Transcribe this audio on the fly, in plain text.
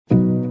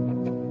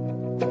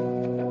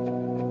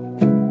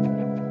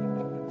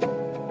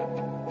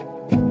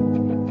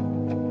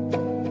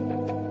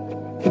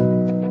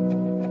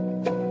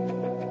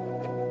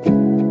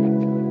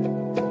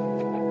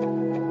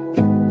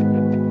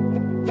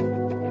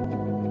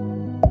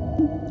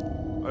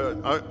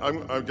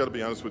I've got to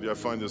be honest with you. I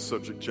find this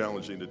subject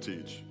challenging to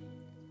teach.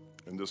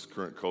 In this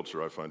current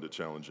culture, I find it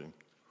challenging.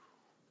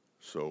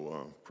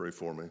 So pray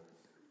for me.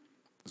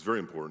 It's very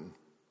important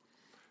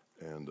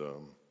and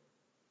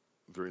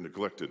very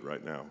neglected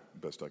right now,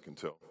 best I can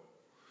tell.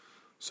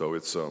 So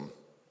it's an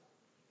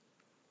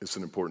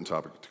important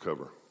topic to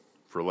cover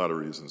for a lot of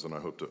reasons, and I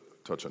hope to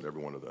touch on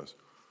every one of those.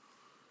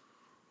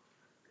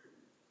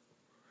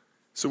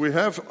 So we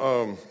have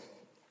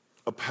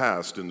a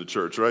past in the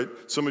church, right?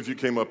 Some of you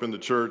came up in the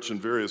church in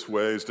various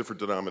ways, different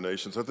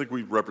denominations. I think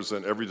we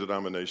represent every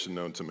denomination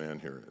known to man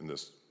here in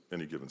this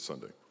any given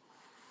Sunday.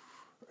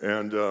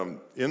 And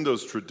in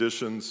those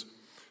traditions,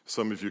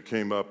 some of you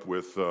came up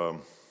with,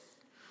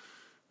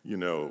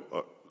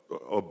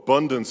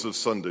 abundance of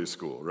Sunday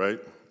school, right?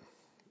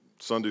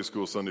 Sunday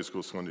school, Sunday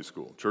school, Sunday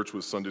school. Church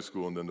was Sunday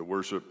school, and then the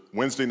worship.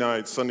 Wednesday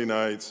nights, Sunday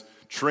nights,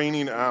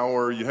 training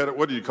hour. You had,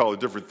 what do you call it,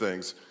 different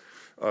things.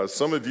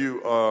 Some of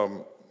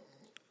you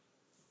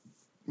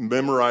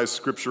memorized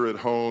scripture at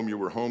home. You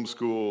were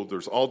homeschooled.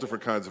 There's all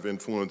different kinds of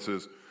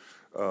influences.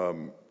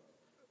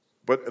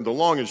 But the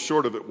long and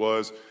short of it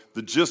was,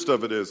 the gist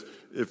of it is,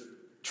 if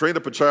train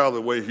up a child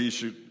the way he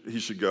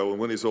should go, and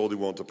when he's old, he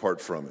won't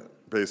depart from it,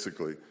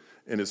 basically.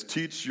 And it's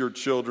teach your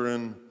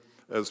children,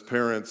 as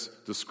parents,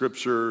 the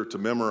scripture, to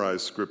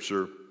memorize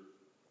scripture.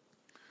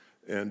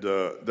 And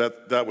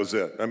that was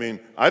it. I mean,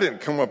 I didn't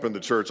come up in the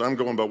church. I'm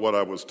going by what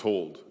I was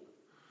told.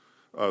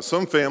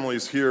 Some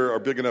families here are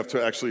big enough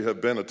to actually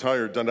have been a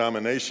entire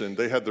denomination.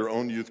 They had their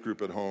own youth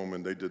group at home,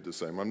 and they did the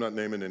same. I'm not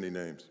naming any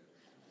names.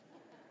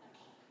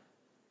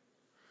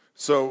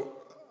 So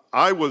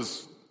I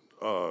was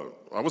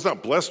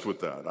not blessed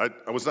with that.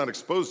 I was not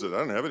exposed to that. I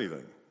didn't have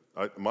anything.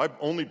 My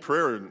only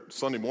prayer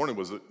Sunday morning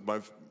was that my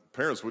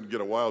parents would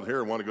get a wild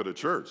hair and want to go to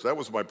church. That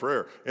was my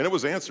prayer, and it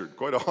was answered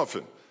quite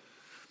often.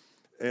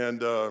 And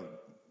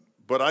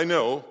but I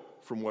know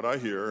from what I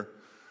hear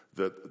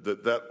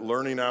that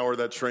learning hour,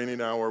 that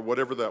training hour,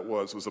 whatever that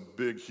was a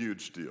big,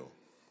 huge deal.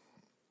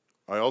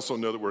 I also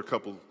know that we're a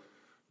couple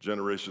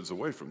generations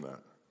away from that.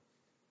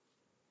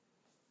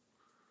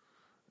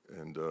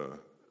 And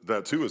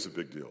that, too, is a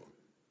big deal.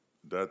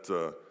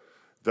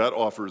 That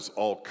offers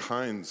all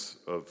kinds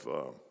of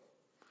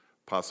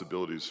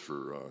possibilities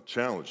for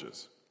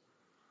challenges.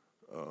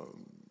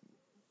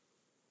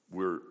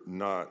 We're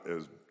not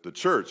as, the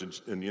church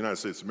in the United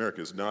States of America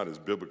is not as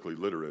biblically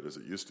literate as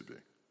it used to be,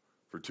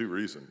 for two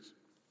reasons.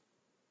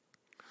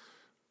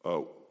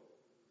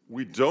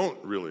 We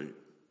don't really,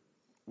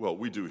 well,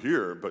 we do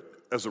here, but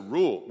as a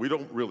rule, we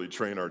don't really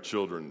train our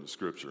children in the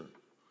scripture.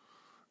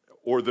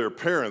 Or their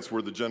parents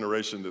were the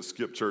generation that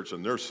skipped church,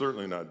 and they're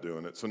certainly not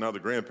doing it. So now the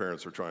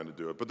grandparents are trying to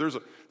do it. But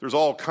there's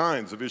all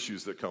kinds of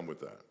issues that come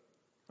with that.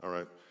 All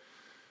right.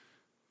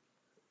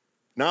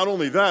 Not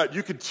only that,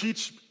 you could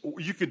teach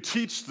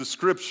the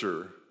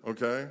scripture.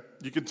 Okay,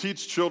 you can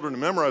teach children to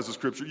memorize the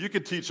scripture. You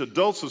can teach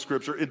adults the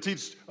scripture and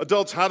teach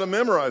adults how to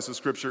memorize the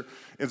scripture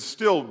and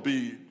still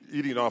be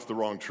eating off the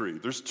wrong tree.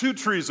 There's two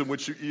trees in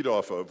which you eat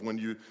off of when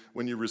you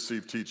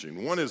receive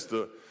teaching. One is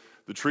the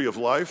tree of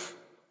life.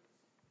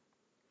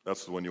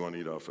 That's the one you want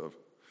to eat off of.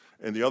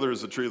 And the other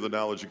is the tree of the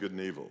knowledge of good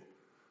and evil.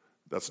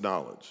 That's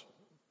knowledge.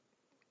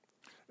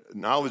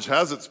 Knowledge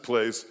has its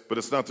place, but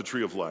it's not the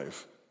tree of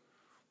life.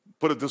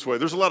 Put it this way,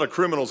 there's a lot of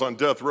criminals on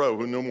death row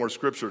who know more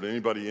scripture than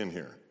anybody in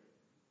here.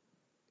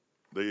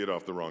 They ate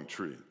off the wrong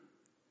tree.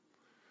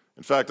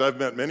 In fact, I've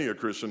met many a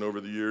Christian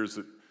over the years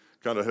that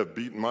kind of have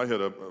beaten my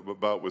head up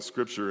about with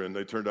scripture, and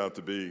they turned out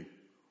to be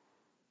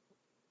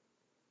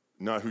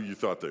not who you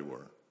thought they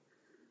were.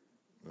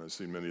 And I've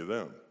seen many of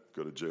them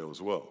go to jail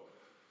as well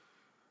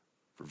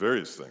for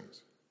various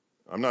things.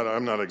 I'm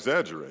not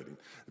exaggerating.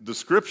 The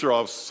scripture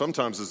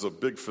sometimes is a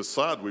big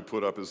facade we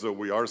put up as though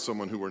we are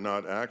someone who we're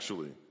not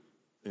actually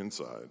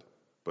inside.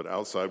 But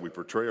outside, we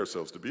portray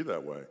ourselves to be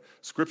that way.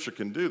 Scripture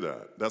can do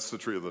that. That's the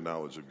tree of the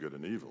knowledge of good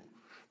and evil.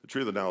 The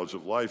tree of the knowledge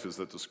of life is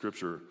that the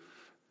Scripture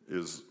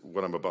is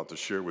what I'm about to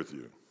share with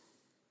you.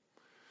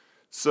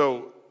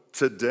 So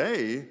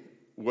today,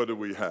 what do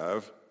we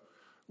have?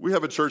 We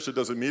have a church that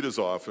doesn't meet as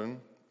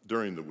often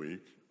during the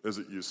week as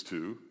it used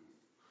to.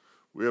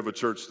 We have a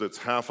church that's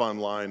half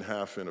online,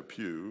 half in a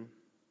pew.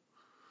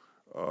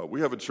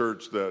 We have a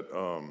church that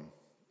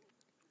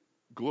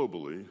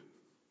globally,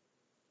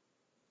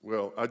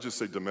 well, I just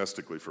say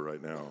domestically for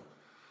right now,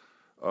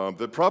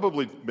 that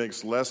probably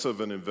makes less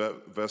of an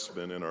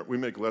investment we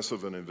make less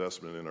of an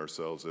investment in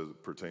ourselves as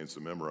it pertains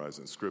to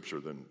memorizing Scripture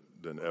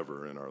than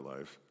ever in our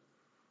life.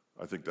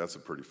 I think that's a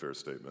pretty fair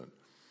statement.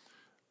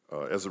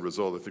 As a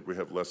result, I think we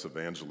have less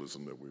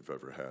evangelism than we've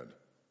ever had.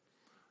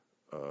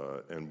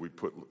 And we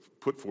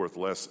put forth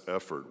less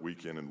effort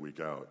week in and week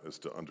out as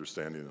to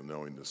understanding and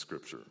knowing the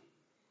Scripture.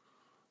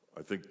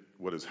 I think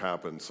what has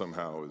happened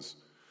somehow is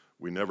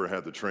we never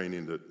had the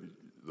training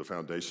the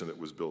foundation that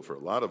was built for a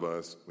lot of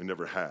us, we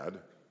never had.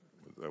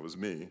 That was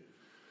me.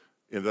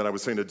 And then I would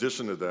say in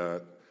addition to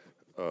that,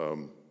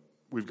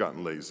 we've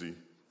gotten lazy.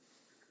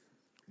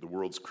 The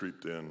world's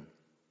creeped in.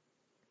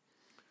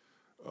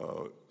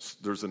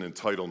 There's an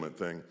entitlement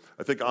thing.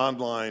 I think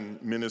online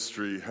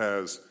ministry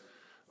has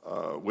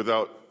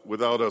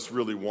without us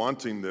really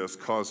wanting this,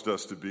 caused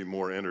us to be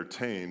more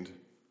entertained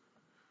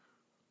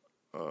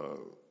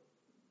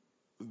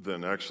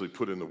than actually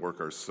put in the work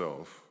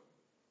ourselves.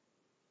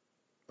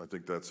 I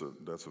think that's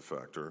a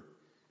factor.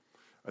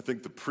 I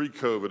think the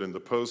pre-COVID and the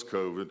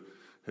post-COVID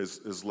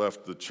has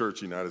left the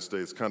church, United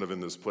States, kind of in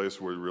this place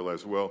where we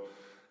realize, well,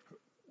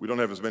 we don't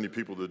have as many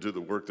people to do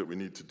the work that we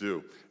need to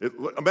do.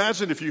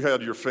 Imagine if you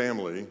had your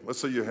family, let's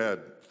say you had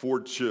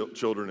 4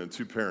 children and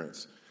 2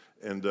 parents,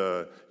 and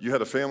you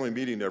had a family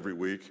meeting every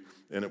week,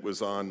 and it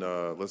was on,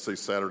 let's say,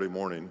 Saturday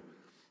morning,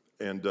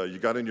 and you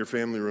got in your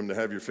family room to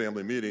have your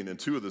family meeting, and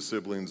 2 of the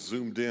siblings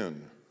Zoomed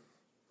in.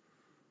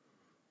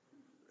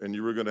 And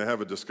you were going to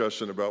have a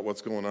discussion about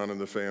what's going on in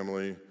the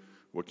family,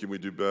 what can we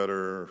do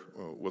better,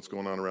 what's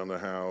going on around the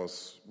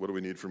house, what do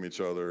we need from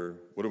each other,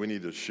 what do we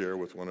need to share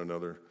with one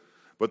another.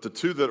 But the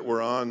 2 that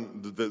were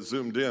on, that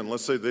zoomed in,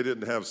 let's say they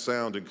didn't have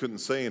sound and couldn't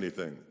say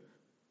anything.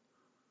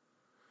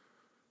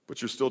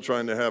 But you're still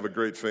trying to have a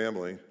great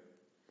family.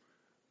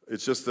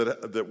 It's just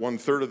that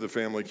 1/3 of the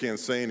family can't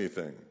say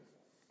anything.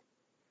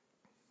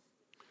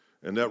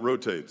 And that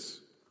rotates.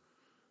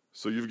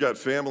 So you've got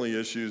family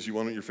issues, you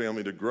want your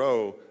family to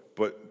grow,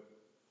 but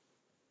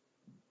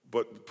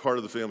part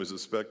of the family is a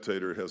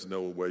spectator, has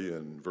no way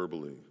in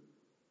verbally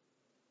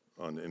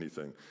on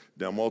anything.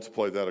 Now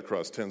multiply that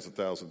across tens of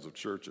thousands of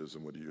churches,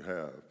 and what do you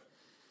have?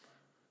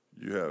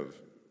 You have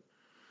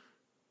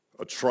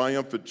a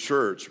triumphant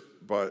church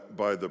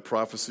by the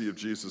prophecy of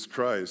Jesus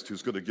Christ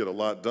who's going to get a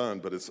lot done,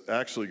 but it's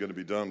actually going to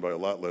be done by a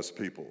lot less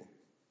people.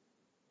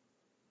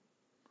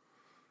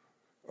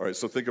 All right,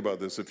 so think about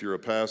this. If you're a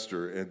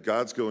pastor and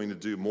God's going to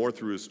do more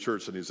through his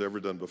church than he's ever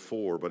done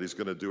before, but he's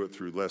going to do it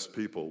through less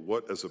people,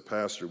 what as a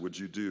pastor would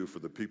you do for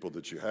the people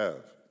that you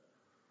have?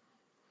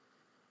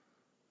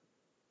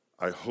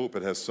 I hope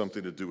it has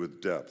something to do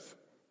with depth.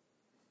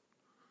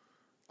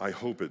 I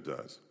hope it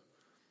does.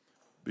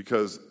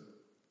 Because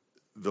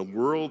the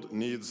world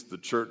needs the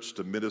church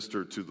to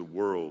minister to the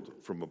world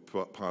from a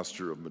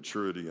posture of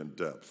maturity and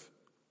depth.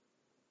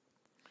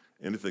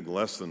 Anything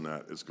less than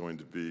that is going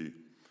to be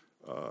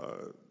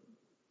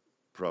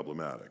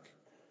problematic.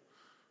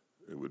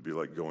 It would be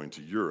like going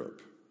to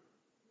Europe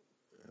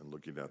and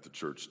looking at the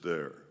church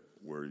there,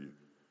 where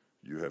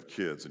you have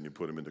kids and you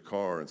put them in the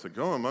car and say,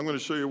 "Go on, I'm going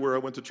to show you where I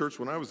went to church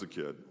when I was a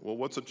kid." Well,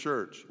 what's a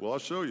church? Well, I'll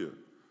show you.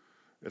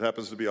 It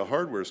happens to be a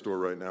hardware store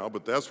right now,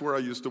 but that's where I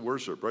used to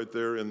worship, right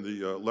there in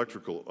the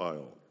electrical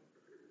aisle.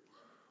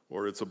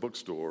 Or it's a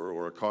bookstore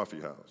or a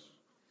coffee house.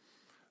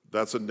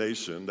 That's a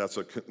nation, that's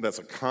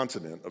a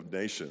continent of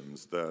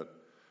nations that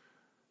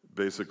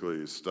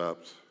basically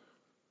stopped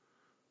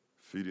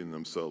feeding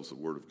themselves the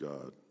Word of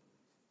God.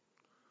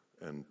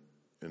 And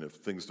if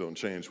things don't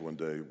change one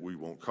day, we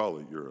won't call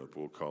it Europe,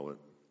 we'll call it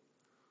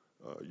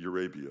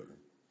Eurabia.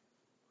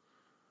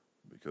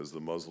 Because the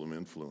Muslim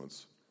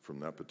influence from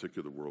that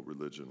particular world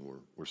religion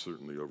were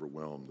certainly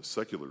overwhelmed the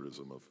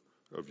secularism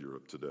of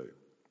Europe today.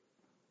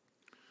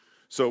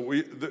 So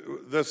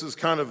this is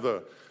kind of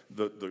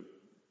the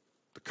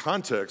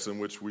context in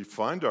which we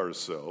find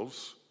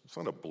ourselves. It's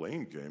not a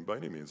blame game by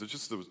any means. It's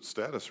just a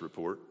status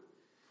report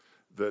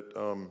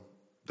that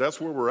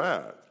that's where we're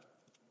at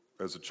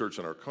as a church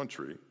in our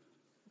country.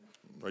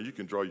 Now, you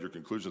can draw your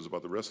conclusions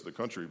about the rest of the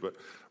country, but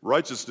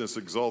righteousness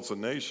exalts a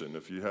nation.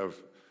 If you have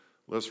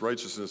less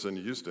righteousness than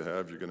you used to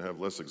have, you're going to have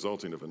less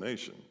exalting of a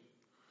nation.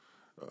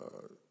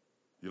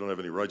 You don't have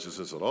any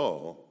righteousness at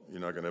all,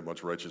 you're not going to have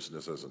much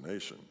righteousness as a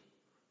nation,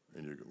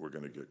 and we're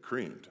going to get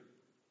creamed.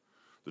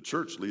 The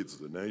church leads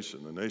the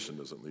nation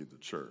doesn't lead the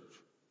church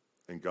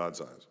in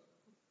God's eyes.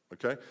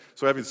 Okay?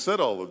 So having said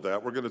all of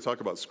that, we're going to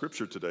talk about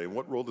Scripture today, and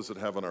what role does it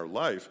have in our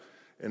life,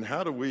 and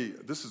how do we,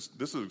 this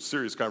is a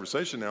serious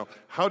conversation now,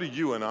 how do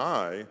you and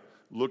I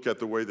look at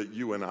the way that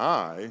you and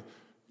I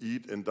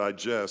eat and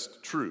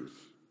digest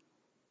truth?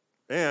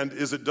 And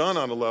is it done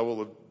on a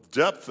level of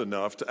depth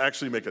enough to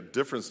actually make a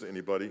difference to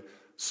anybody,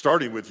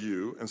 starting with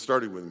you and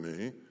starting with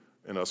me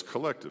and us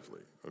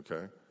collectively,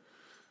 okay?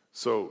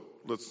 So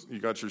you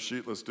got your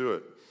sheet, let's do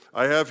it.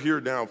 I have here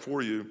now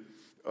for you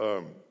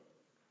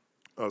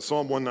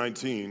Psalm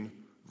 119,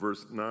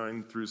 verse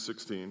 9 through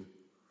 16.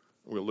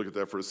 We're going to look at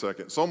that for a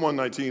second. Psalm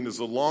 119 is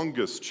the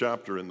longest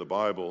chapter in the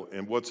Bible,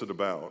 and what's it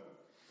about?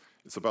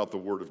 It's about the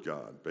Word of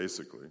God,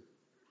 basically.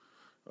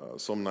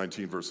 Psalm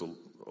 19, verse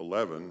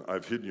 11,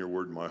 I've hidden your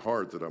word in my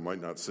heart that I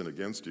might not sin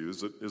against you,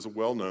 is a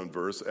well-known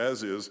verse,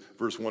 as is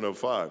verse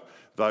 105.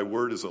 Thy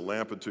word is a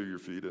lamp unto your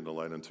feet and a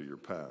light unto your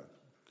path.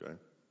 Okay?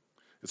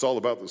 It's all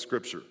about the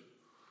Scripture.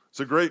 It's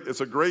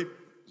a great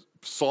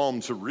psalm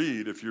to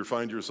read if you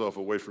find yourself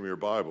away from your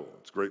Bible.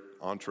 It's a great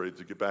entree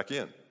to get back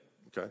in.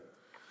 Okay?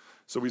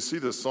 So we see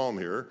this psalm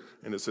here,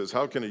 and it says,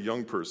 how can a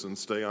young person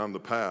stay on the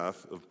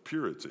path of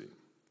purity?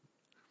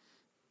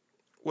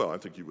 Well, I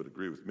think you would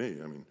agree with me.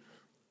 I mean,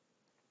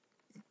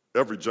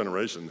 every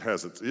generation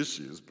has its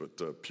issues,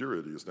 but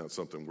purity is not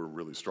something we're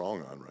really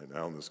strong on right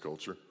now in this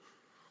culture.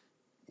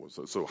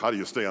 So how do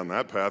you stay on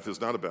that path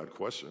is not a bad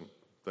question.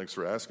 Thanks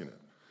for asking it.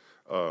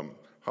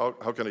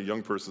 How can a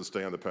young person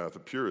stay on the path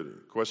of purity?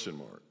 Question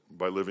mark.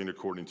 by living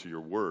according to your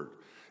word.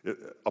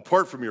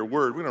 Apart from your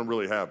word, we don't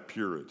really have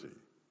purity.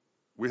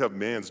 We have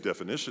man's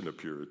definition of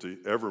purity,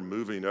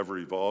 ever-moving,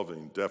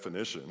 ever-evolving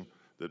definition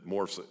that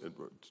morphs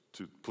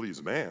to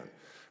please man.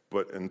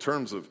 But in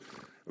terms of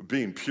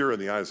being pure in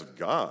the eyes of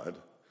God,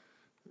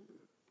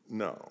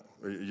 no.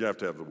 You have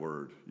to have the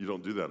word. You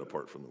don't do that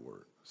apart from the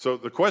word. So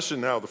the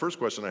first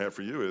question I have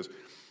for you is,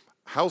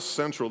 how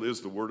central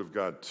is the word of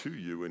God to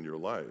you in your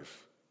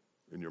life,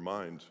 in your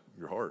mind,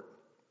 your heart?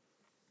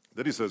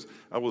 Then he says,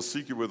 I will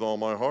seek you with all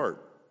my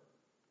heart.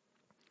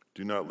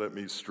 Do not let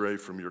me stray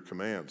from your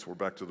commands. We're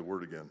back to the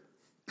word again.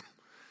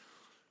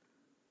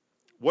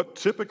 What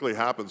typically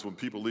happens when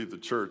people leave the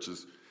church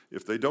is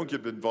if they don't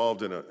get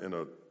involved in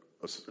a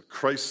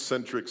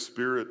Christ-centric,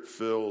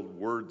 spirit-filled,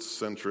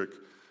 word-centric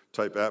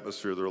type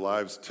atmosphere, their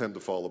lives tend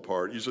to fall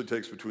apart. It usually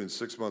takes between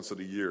 6 months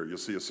and a year. You'll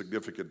see a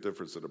significant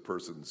difference in a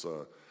person's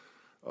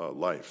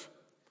life.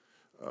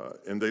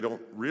 And they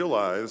don't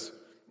realize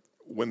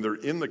when they're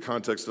in the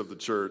context of the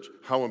church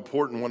how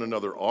important one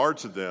another are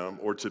to them,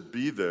 or to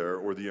be there,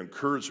 or the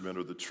encouragement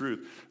or the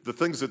truth. The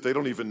things that they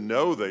don't even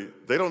know, they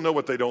don't know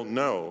what they don't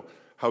know,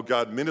 how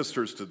God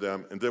ministers to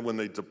them. And then when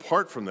they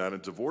depart from that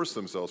and divorce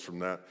themselves from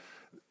that,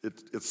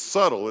 it's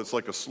subtle. It's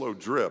like a slow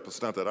drip.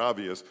 It's not that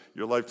obvious.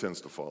 Your life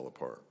tends to fall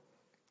apart,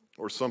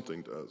 or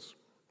something does,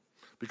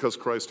 because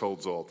Christ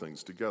holds all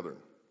things together.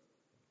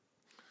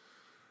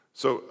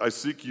 So I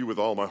seek you with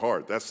all my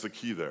heart. That's the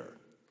key there.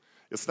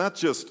 It's not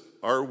just,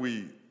 are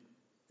we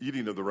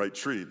eating of the right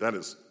tree? That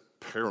is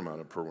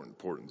paramount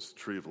importance,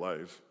 tree of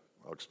life.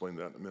 I'll explain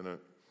that in a minute.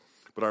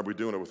 But are we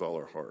doing it with all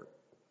our heart?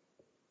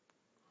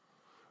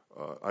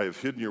 I have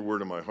hidden your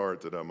word in my heart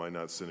that I might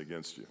not sin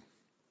against you.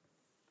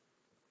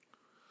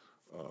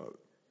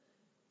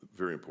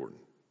 Very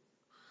important.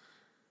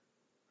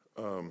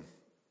 And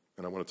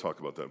I want to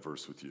talk about that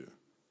verse with you.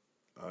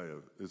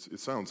 It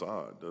sounds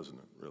odd, doesn't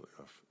it, really?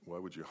 Why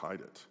would you hide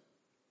it?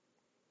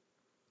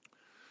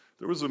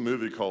 There was a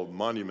movie called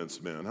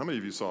Monuments Men. How many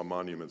of you saw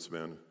Monuments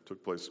Men?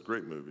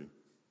 Great movie.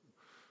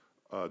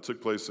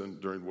 Took place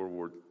during World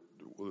War.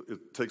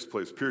 It takes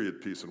place, period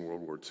piece, in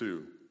World War II.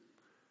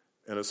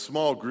 And a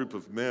small group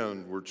of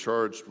men were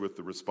charged with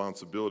the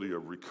responsibility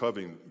of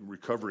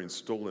recovering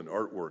stolen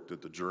artwork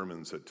that the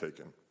Germans had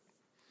taken.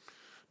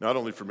 Not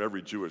only from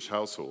every Jewish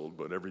household,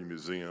 but every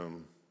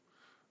museum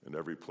and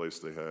every place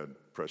they had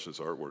precious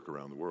artwork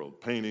around the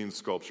world. Paintings,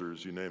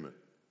 sculptures, you name it.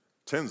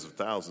 Tens of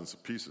thousands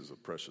of pieces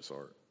of precious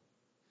art.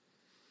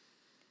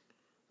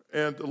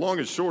 And the long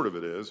and short of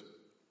it is,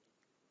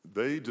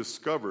 they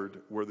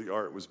discovered where the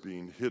art was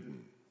being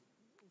hidden.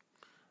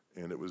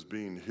 And it was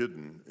being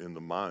hidden in the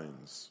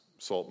mines,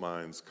 salt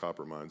mines,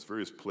 copper mines,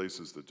 various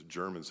places that the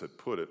Germans had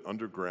put it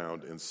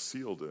underground and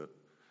sealed it,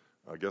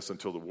 I guess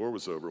until the war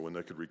was over, when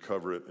they could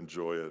recover it,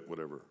 enjoy it,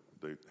 whatever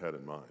they had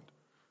in mind.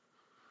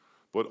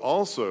 But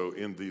also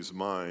in these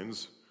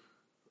mines,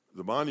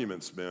 the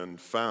monuments men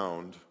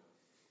found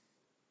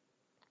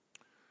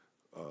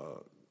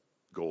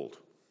gold.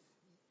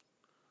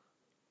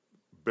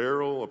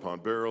 Barrel upon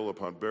barrel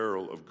upon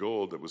barrel of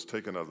gold that was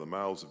taken out of the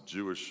mouths of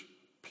Jewish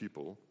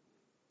people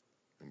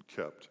and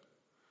kept,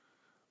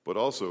 but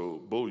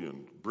also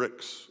bullion,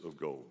 bricks of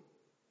gold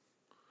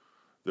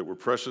that were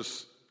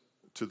precious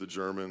to the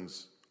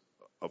Germans,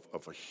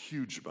 of a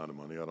huge amount of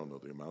money. I don't know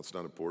the amount, it's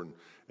not important.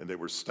 And they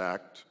were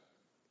stacked,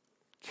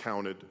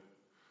 counted,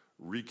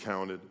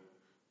 recounted,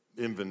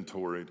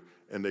 inventoried,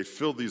 and they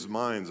filled these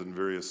mines in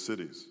various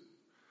cities.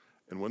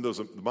 And when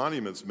those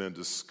monuments men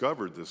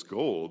discovered this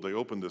gold, they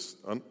opened this,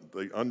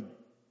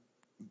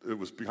 it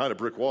was behind a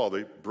brick wall.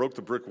 They broke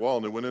the brick wall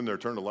and they went in there,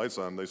 turned the lights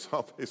on, and they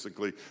saw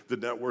basically the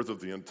net worth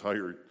of the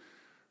entire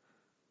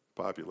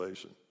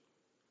population.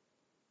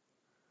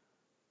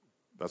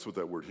 That's what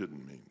that word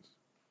hidden means.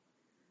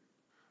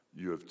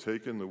 You have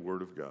taken the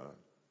word of God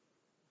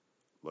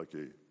like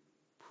a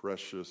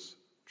precious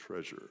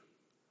treasure,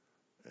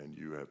 and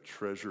you have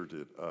treasured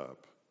it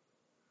up,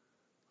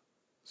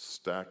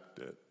 stacked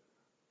it,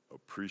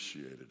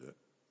 appreciated it,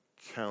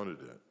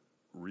 counted it,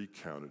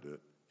 recounted it,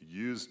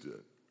 used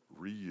it,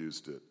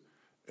 reused it,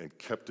 and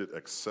kept it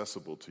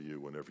accessible to you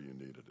whenever you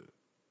needed it.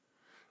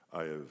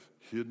 I have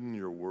hidden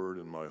your word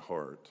in my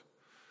heart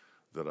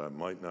that I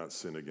might not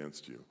sin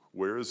against you.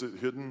 Where is it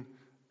hidden?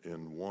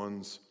 In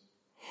one's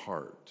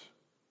heart.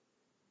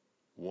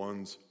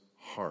 One's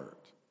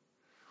heart.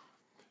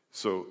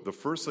 So the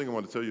first thing I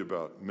want to tell you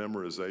about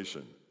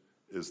memorization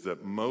is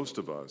that most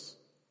of us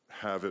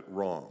have it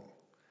wrong.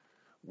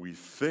 We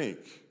think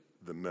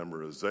the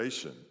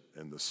memorization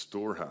and the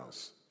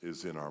storehouse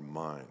is in our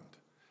mind.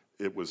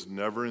 It was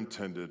never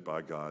intended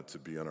by God to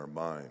be in our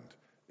mind.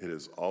 It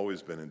has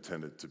always been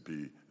intended to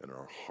be in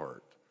our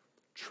heart,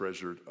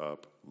 treasured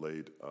up,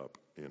 laid up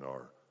in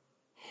our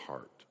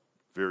heart.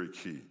 Very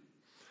key.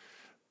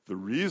 The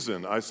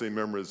reason I say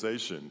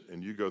memorization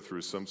and you go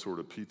through some sort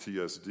of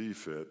PTSD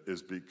fit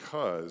is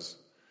because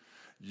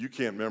you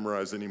can't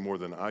memorize any more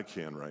than I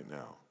can right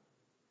now.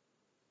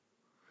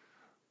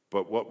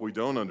 But what we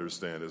don't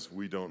understand is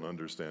we don't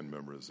understand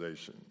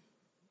memorization.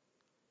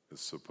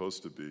 It's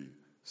supposed to be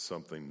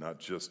something not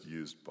just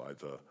used by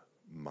the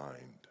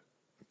mind.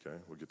 Okay,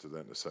 we'll get to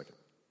that in a second.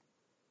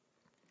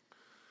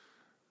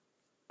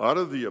 Out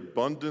of the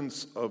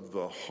abundance of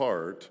the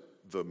heart,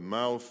 the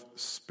mouth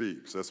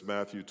speaks. That's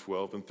Matthew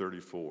 12 and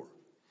 34.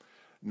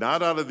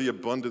 Not out of the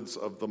abundance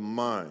of the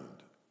mind.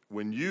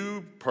 When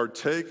you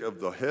partake of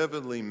the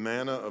heavenly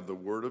manna of the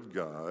Word of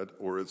God,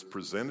 or it's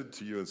presented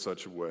to you in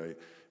such a way,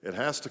 it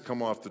has to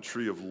come off the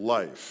tree of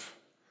life,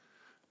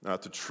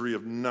 not the tree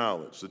of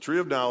knowledge. The tree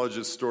of knowledge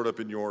is stored up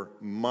in your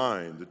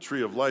mind. The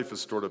tree of life is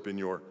stored up in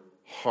your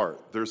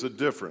heart. There's a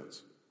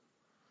difference.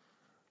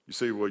 You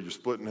say, well, you're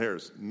splitting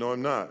hairs. No,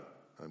 I'm not.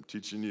 I'm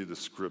teaching you the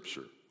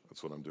Scripture.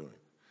 That's what I'm doing.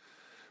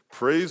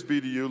 Praise be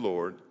to you,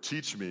 Lord.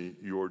 Teach me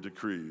your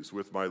decrees.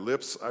 With my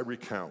lips I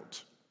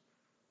recount.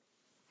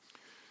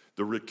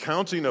 The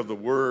recounting of the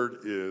word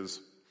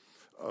is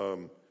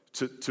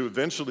to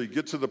eventually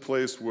get to the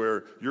place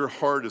where your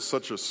heart is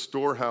such a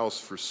storehouse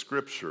for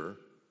Scripture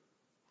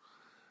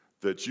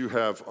that you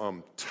have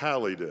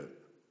tallied it,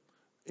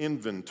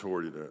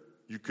 inventoried it.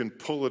 You can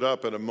pull it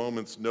up at a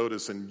moment's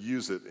notice and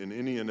use it in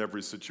any and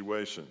every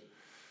situation.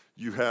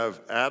 You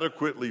have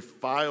adequately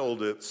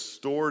filed it,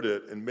 stored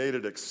it, and made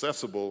it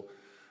accessible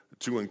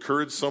to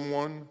encourage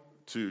someone,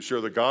 to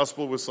share the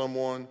gospel with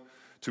someone,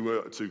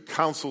 to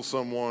counsel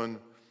someone,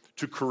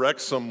 to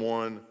correct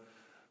someone,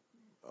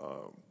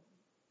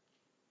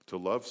 to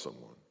love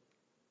someone.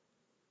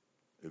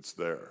 It's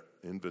there,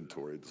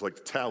 inventory. It's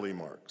like tally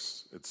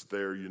marks. It's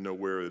there, you know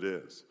where it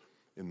is,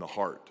 in the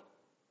heart.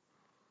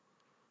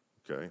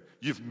 Okay?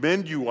 You've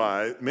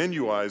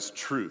menuized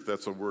truth.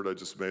 That's a word I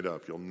just made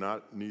up. You'll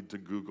not need to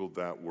Google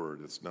that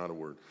word. It's not a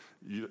word.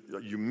 You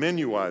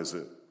menuize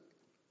it.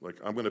 Like,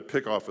 I'm going to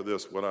pick off of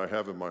this what I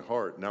have in my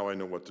heart. Now I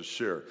know what to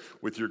share.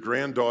 With your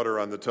granddaughter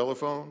on the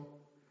telephone,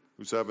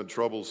 who's having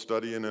trouble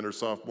studying in her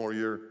sophomore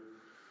year,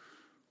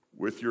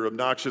 with your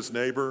obnoxious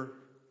neighbor,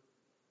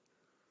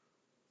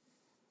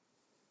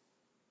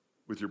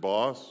 with your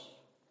boss,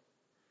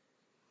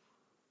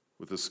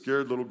 with a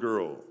scared little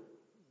girl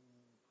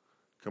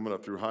coming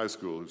up through high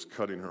school who's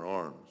cutting her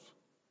arms.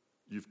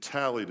 You've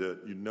tallied it.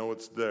 You know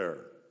it's there.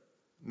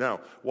 Now,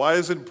 why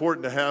is it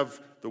important to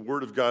have the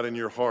Word of God in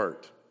your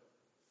heart?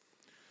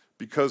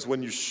 Because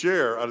when you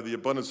share out of the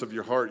abundance of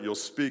your heart, you'll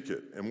speak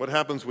it. And what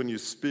happens when you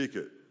speak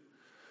it?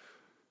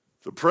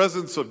 The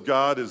presence of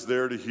God is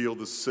there to heal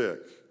the sick.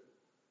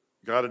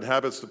 God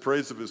inhabits the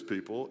praise of his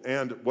people.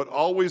 And what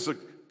always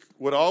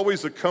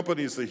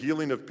accompanies the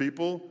healing of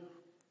people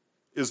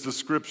is the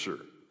Scripture.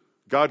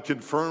 God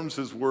confirms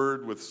his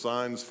word with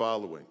signs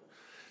following.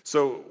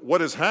 So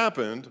what has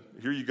happened,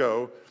 here you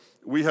go,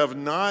 we have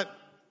not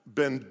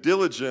been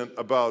diligent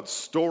about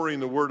storing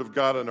the word of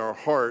God in our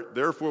heart,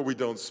 therefore we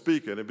don't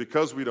speak it. And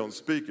because we don't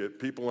speak it,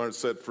 people aren't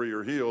set free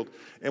or healed.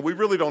 And we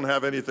really don't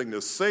have anything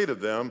to say to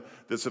them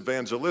that's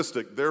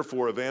evangelistic,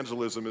 therefore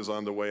evangelism is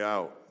on the way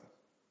out.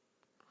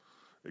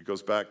 It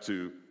goes back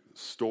to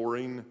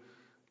storing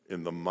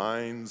in the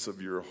minds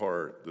of your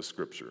heart the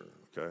Scripture,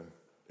 okay?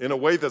 In a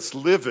way that's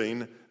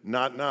living,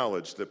 not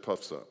knowledge that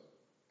puffs up.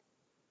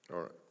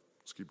 All right,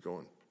 let's keep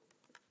going.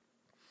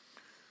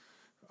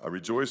 I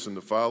rejoice in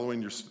the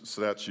following your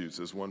statutes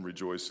as one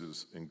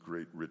rejoices in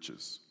great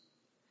riches.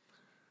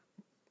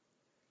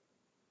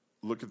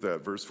 Look at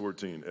that, verse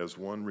 14. As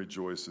one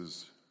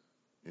rejoices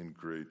in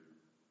great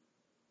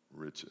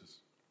riches.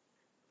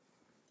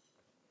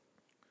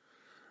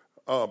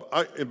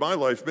 In my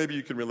life, maybe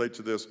you can relate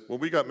to this. When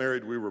we got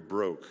married, we were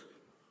broke.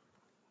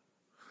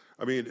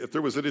 I mean, if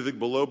there was anything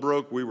below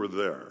broke, we were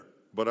there.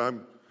 But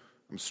I'm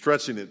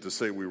stretching it to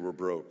say we were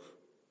broke.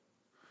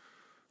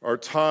 Our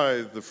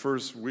tithe, the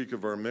first week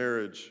of our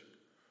marriage,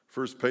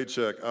 first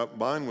paycheck,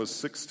 mine was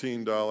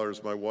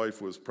 $16. My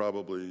wife was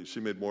she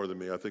made more than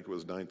me. I think it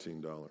was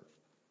 $19.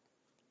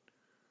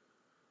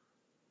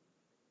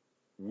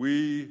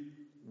 We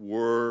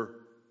were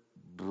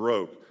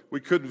broke. We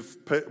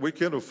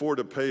couldn't afford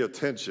to pay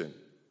attention.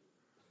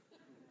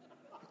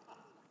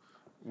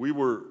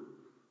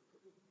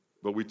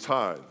 But we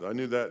tithed. I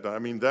knew that. I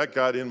mean, that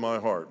got in my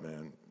heart,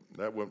 man.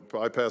 That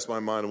bypassed my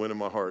mind and went in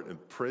my heart, and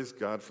praise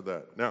God for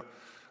that. Now,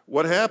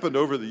 what happened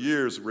over the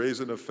years,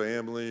 raising a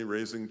family,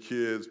 raising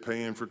kids,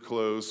 paying for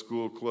clothes,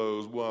 school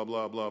clothes, blah,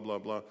 blah, blah, blah,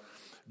 blah,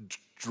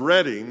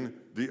 dreading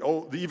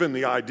even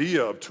the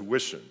idea of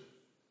tuition.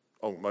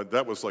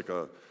 That was like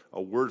a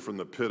word from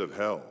the pit of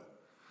hell.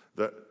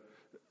 That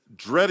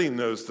dreading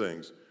those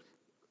things,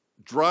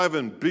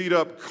 driving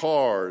beat-up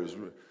cars.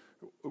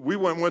 We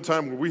went one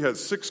time where we had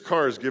 6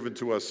 cars given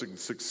to us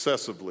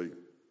successively.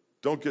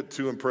 Don't get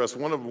too impressed.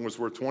 One of them was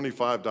worth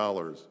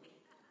 $25.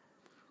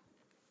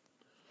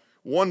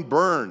 One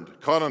burned,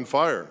 caught on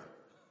fire.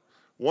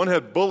 One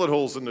had bullet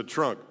holes in the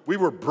trunk. We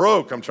were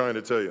broke, I'm trying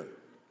to tell you.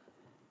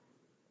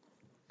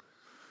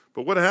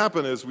 But what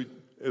happened is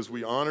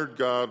we honored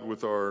God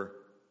with our,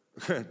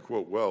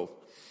 quote, wealth,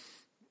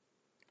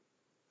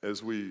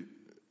 as we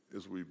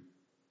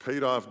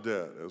paid off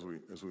debt, as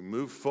we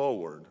moved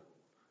forward,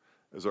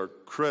 as our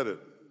credit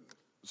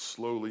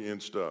slowly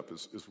inched up,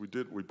 as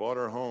we bought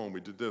our home, we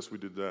did this, we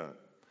did that.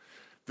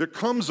 that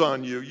comes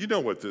on you. You know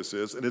what this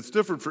is, and it's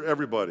different for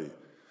everybody.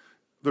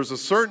 There's a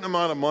certain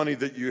amount of money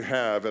that you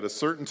have at a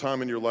certain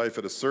time in your life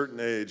at a certain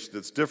age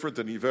that's different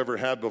than you've ever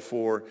had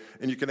before,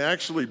 and you can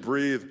actually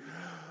breathe,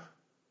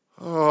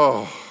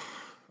 oh,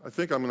 I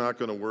think I'm not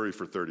going to worry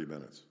for 30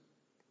 minutes.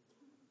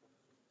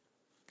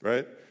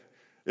 Right?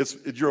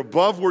 You're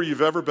above where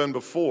you've ever been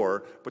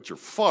before, but you're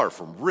far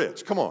from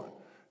rich. Come on.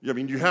 I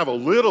mean, you have a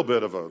little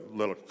bit of a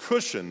little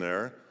cushion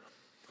there,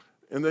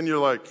 and then you're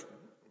like,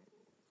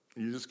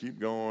 you just keep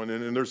going,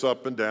 and there's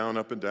up and down,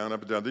 up and down,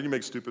 up and down. Then you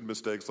make stupid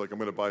mistakes like I'm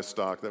going to buy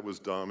stock. That was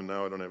dumb, and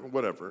now I don't have it,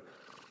 whatever.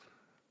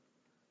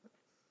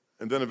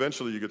 And then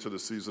eventually you get to the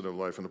season of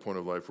life and the point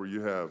of life where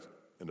you have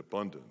an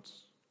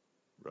abundance,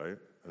 right?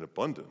 An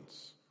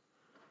abundance.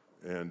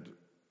 And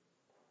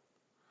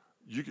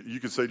you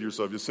could say to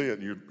yourself, you say it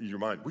in your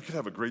mind, we could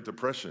have a Great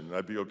Depression, and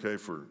I'd be okay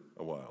for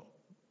a while,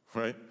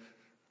 right?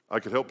 I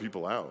could help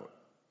people out.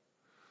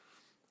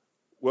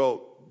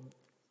 Well,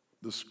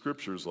 the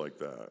Scripture's like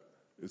that.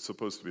 It's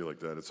supposed to be like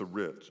that. It's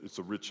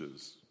a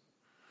riches.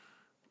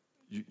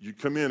 You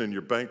come in and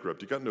you're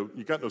bankrupt. You got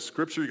no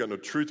Scripture. You got no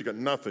truth. You got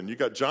nothing. You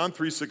got John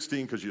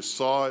 3:16 because you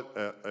saw it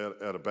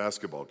at a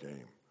basketball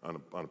game on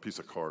a piece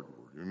of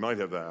cardboard. You might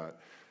have that,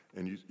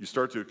 and you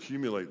start to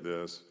accumulate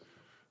this,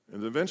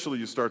 and eventually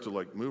you start to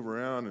like move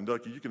around, and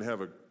like you can have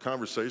a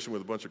conversation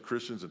with a bunch of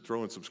Christians and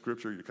throw in some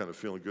Scripture. You're kind of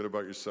feeling good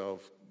about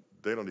yourself.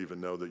 They don't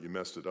even know that you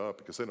messed it up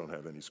because they don't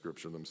have any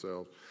Scripture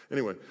themselves.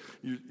 Anyway,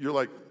 you're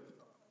like,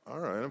 all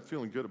right, I'm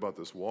feeling good about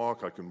this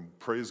walk. I can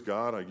praise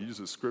God. I can use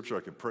His Scripture. I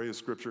can pray His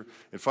Scripture.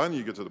 And finally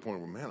you get to the point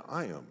where, man,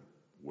 I am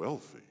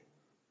wealthy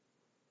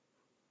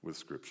with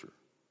Scripture.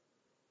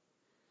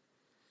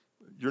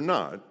 You're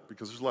not,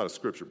 because there's a lot of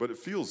Scripture, but it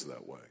feels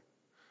that way.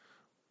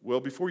 Well,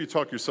 before you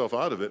talk yourself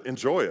out of it,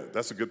 enjoy it.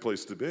 That's a good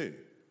place to be.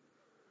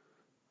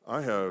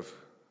 I have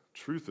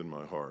truth in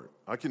my heart.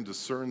 I can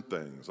discern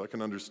things. I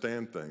can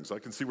understand things. I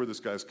can see where this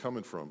guy's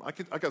coming from. I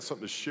got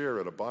something to share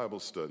at a Bible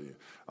study.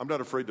 I'm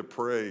not afraid to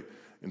pray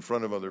in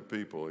front of other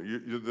people.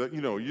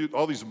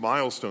 All these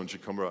milestones you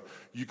come around.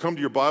 You come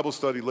to your Bible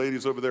study,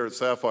 ladies over there at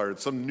Sapphire, and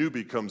some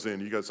newbie comes in.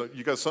 You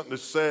got something to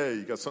say.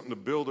 You got something to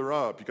build her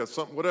up. You got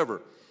something,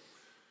 whatever.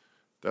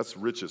 That's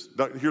riches.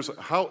 Now,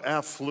 how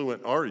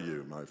affluent are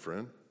you, my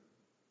friend?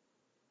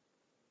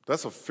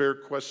 That's a fair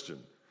question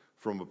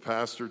from a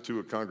pastor to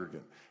a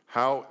congregant.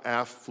 How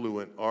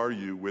affluent are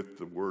you with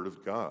the Word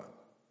of God?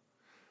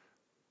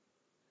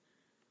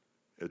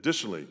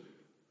 Additionally,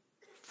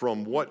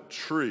 from what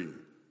tree?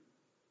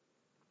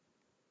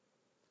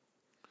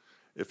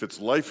 If it's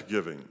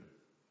life-giving,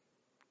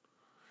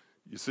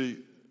 you see,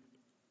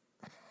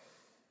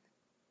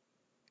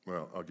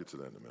 well, I'll get to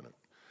that in a minute.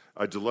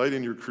 I delight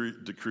in your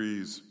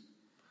decrees.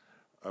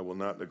 I will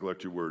not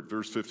neglect your word.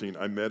 Verse 15,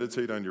 I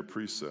meditate on your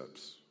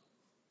precepts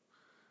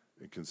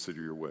and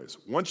consider your ways.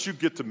 Once you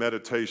get to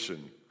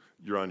meditation,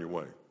 you're on your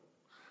way.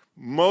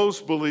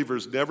 Most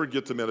believers never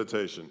get to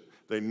meditation.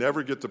 They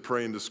never get to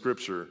praying the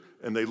Scripture,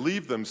 and they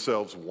leave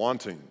themselves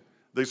wanting.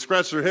 They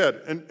scratch their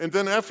head, and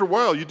then after a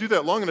while, you do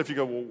that long enough, you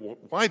go, well,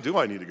 why do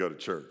I need to go to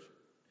church?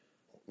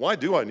 Why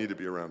do I need to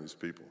be around these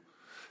people?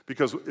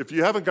 Because if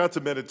you haven't got to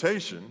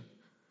meditation,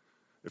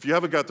 if you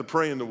haven't got to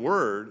praying the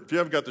Word, if you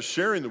haven't got to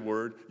sharing the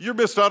Word, you're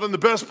missed out on the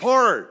best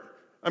part.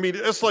 I mean,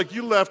 it's like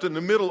you left in the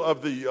middle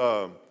of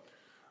the,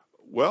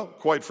 well,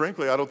 quite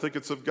frankly, I don't think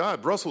it's of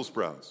God, Brussels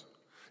sprouts.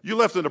 You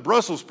left in the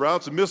Brussels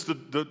sprouts and missed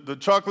the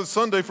chocolate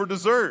sundae for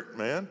dessert,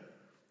 man.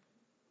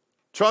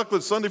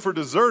 Chocolate sundae for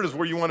dessert is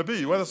where you want to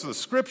be. Well, that's the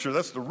Scripture.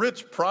 That's the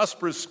rich,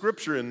 prosperous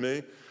Scripture in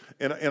me.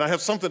 And I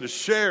have something to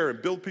share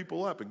and build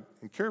people up and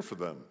care for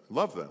them,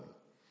 love them.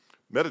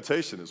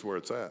 Meditation is where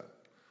it's at.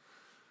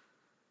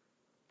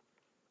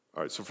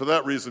 All right, so for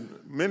that reason,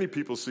 many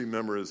people see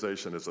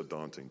memorization as a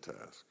daunting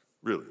task.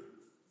 Really.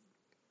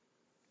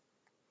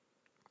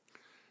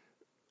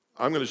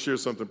 I'm going to share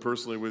something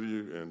personally with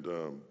you, and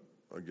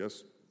I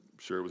guess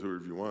share it with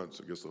whoever you want.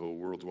 So I guess the whole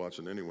world's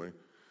watching anyway.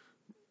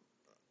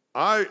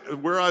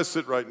 Where I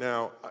sit right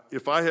now,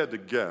 if I had to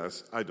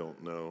guess, I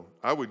don't know.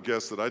 I would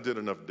guess that I did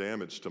enough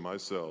damage to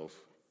myself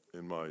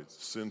in my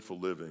sinful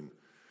living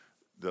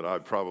that I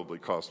probably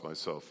cost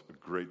myself a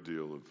great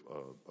deal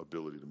of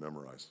ability to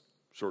memorize,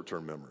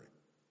 short-term memory.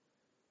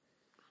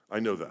 I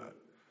know that.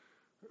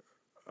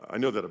 I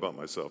know that about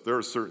myself. There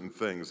are certain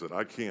things that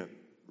I can't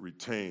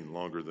retain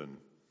longer than,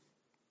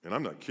 and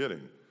I'm not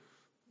kidding,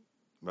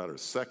 a matter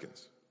of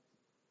seconds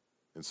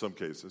in some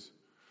cases.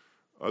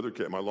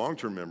 My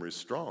long-term memory is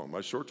strong.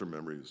 My short-term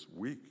memory is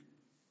weak.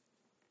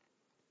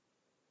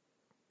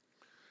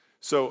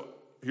 So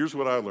here's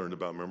what I learned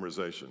about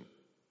memorization.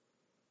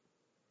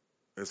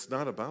 It's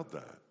not about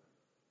that.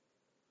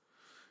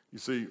 You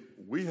see,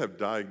 we have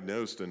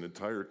diagnosed an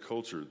entire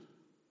culture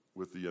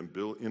with the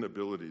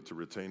inability to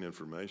retain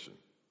information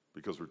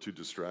because we're too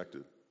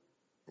distracted,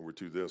 or we're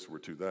too this, or we're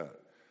too that.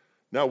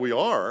 Now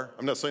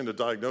I'm not saying the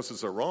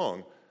diagnoses are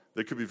wrong.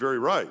 They could be very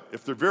right.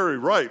 If they're very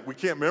right, we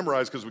can't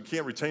memorize because we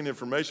can't retain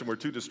information. We're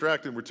too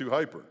distracted, we're too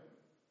hyper.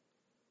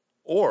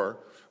 Or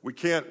we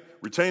can't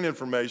retain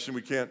information,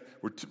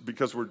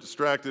 because we're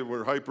distracted,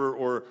 we're hyper,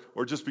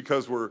 or just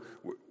because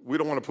we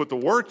don't want to put the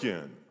work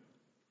in,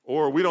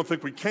 or we don't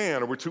think we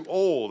can, or we're too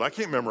old. I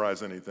can't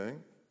memorize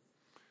anything.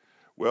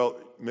 Well,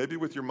 maybe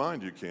with your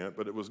mind you can't,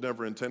 but it was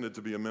never intended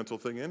to be a mental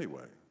thing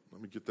anyway.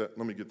 Let me get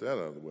that out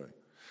of the way.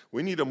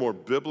 We need a more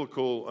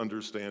biblical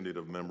understanding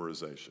of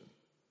memorization.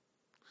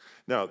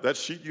 Now, that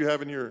sheet you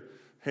have in your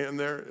hand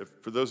there,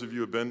 for those of you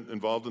who have been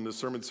involved in this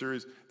sermon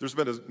series, there's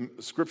been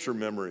a scripture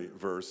memory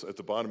verse at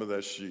the bottom of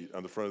that sheet,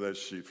 on the front of that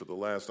sheet for the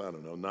last,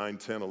 9,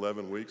 10,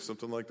 11 weeks,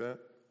 something like that.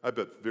 I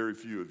bet very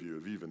few of you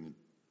have even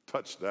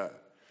touched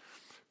that.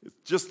 It's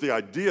just the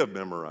idea of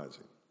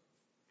memorizing.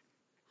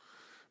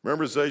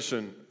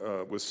 Memorization,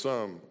 with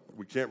some,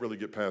 we can't really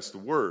get past the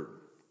word.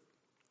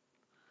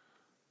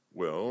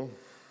 Well,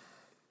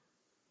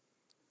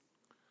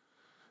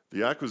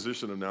 the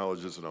acquisition of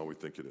knowledge isn't all we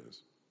think it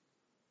is.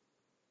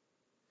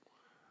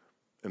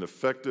 An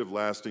effective,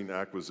 lasting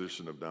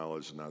acquisition of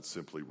knowledge is not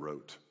simply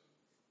rote.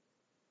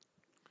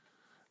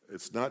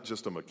 It's not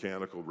just a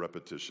mechanical,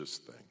 repetitious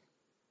thing.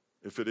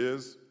 If it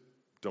is,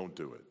 don't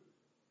do it.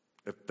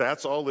 If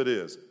that's all it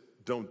is,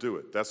 don't do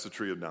it. That's the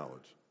tree of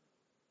knowledge.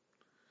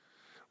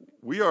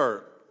 We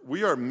are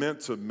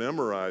meant to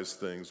memorize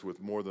things with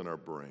more than our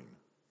brain.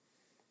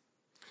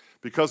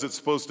 Because it's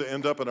supposed to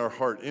end up in our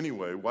heart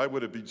anyway, why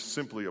would it be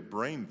simply a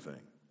brain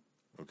thing?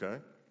 Okay?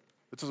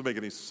 It doesn't make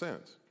any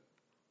sense.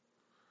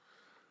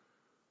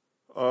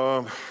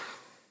 It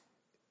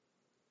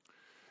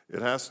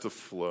has to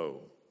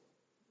flow.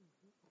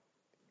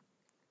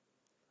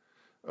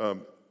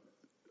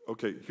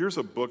 Okay, here's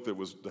a book that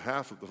was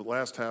the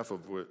last half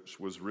of which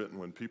was written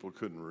when people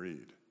couldn't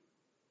read.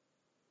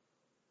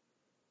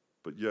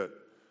 But yet,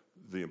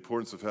 the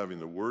importance of having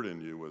the word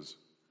in you was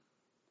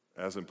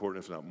as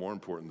important, if not more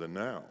important, than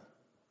now.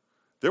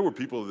 There were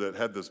people that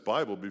had this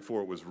Bible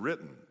before it was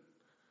written.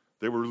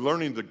 They were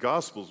learning the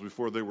Gospels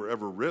before they were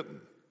ever written.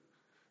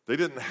 They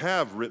didn't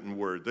have written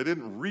word. They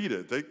didn't read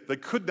it. They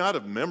could not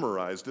have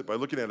memorized it by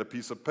looking at a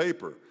piece of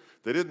paper.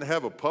 They didn't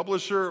have a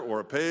publisher or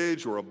a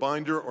page or a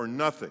binder or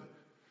nothing.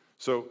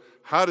 So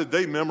how did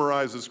they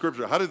memorize the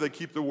Scripture? How did they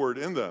keep the word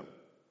in them?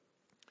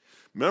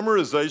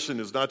 Memorization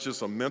is not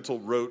just a mental,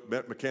 rote,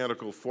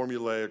 mechanical,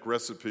 formulaic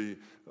recipe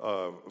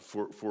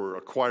for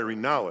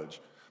acquiring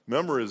knowledge.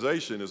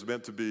 Memorization is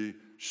meant to be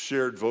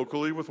shared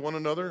vocally with one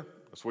another.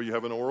 That's why you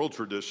have an oral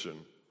tradition.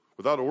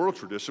 Without oral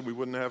tradition, we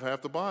wouldn't have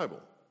half the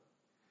Bible.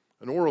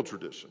 An oral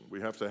tradition. We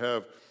have to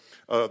have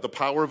the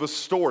power of a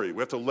story.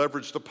 We have to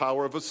leverage the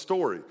power of a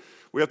story.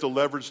 We have to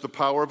leverage the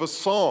power of a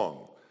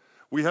song.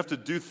 We have to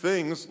do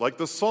things like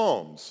the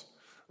Psalms,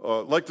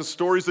 like the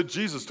stories that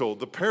Jesus told,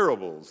 the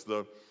parables,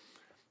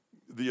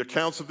 the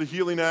accounts of the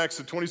healing acts,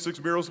 the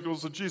 26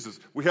 miracles of Jesus.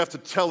 We have to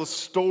tell a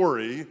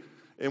story,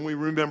 and we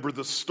remember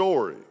the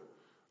story.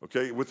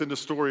 Okay, within the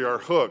story are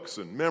hooks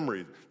and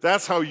memory.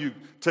 That's how you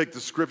take the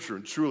Scripture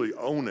and truly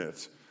own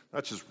it,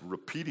 not just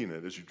repeating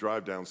it as you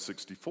drive down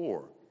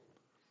 64.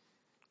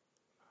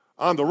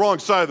 On the wrong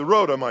side of the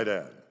road, I might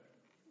add.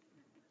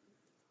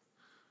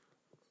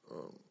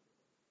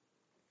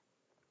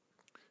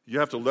 You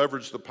have to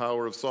leverage the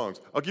power of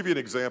songs. I'll give you an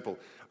example.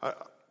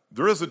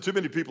 There isn't too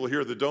many people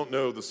here that don't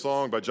know the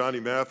song by Johnny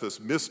Mathis,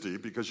 Misty,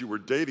 because you were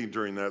dating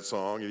during that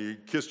song and you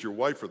kissed your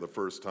wife for the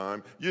first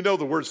time. You know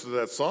the words to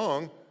that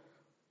song,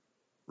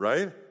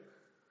 right?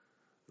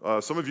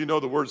 Some of you know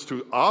the words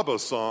to ABBA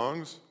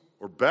songs,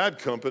 or Bad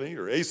Company,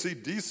 or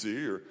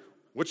AC/DC, or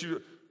what are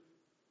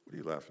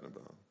you laughing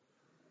about?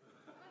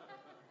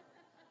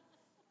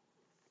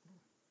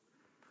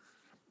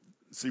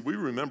 See, we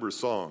remember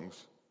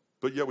songs,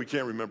 but yet we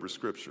can't remember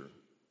Scripture.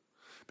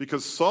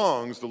 Because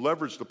songs, to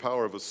leverage the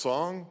power of a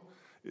song,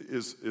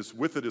 is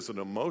with it is an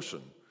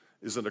emotion,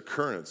 is an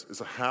occurrence,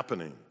 is a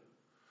happening.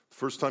 The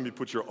first time you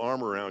put your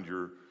arm around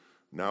your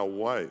now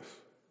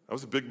wife, that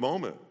was a big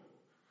moment.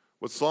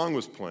 What song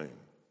was playing,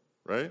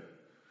 right?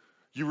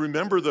 You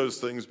remember those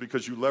things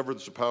because you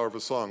leverage the power of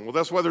a song. Well,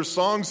 that's why there's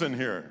songs in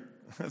here.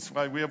 That's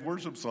why we have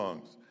worship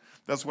songs.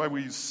 That's why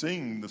we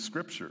sing the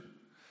Scripture.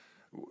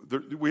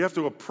 We have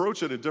to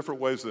approach it in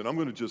different ways than I'm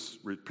going to just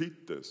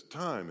repeat this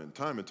time and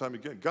time and time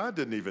again. God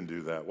didn't even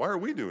do that. Why are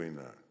we doing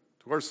that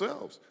to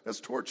ourselves? That's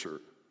torture.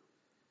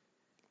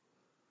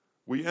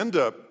 We end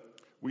up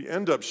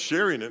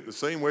sharing it the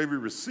same way we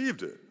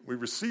received it. We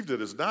received it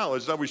as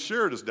knowledge. Now we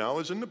share it as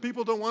knowledge, and the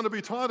people don't want to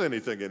be taught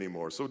anything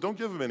anymore. So don't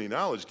give them any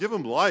knowledge. Give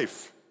them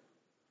life.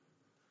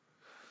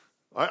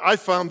 I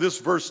found this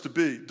verse to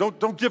be,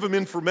 don't give them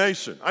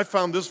information. I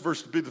found this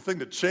verse to be the thing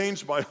that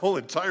changed my whole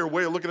entire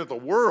way of looking at the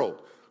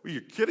world. Are you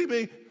kidding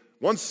me?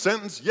 One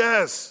sentence?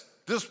 Yes.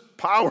 This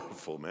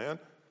powerful, man.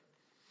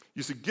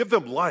 You see, give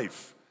them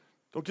life.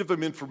 Don't give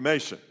them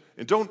information.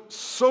 And don't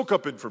soak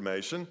up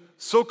information.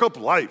 Soak up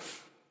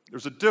life.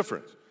 There's a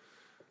difference.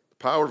 The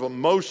power of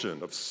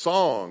emotion, of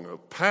song,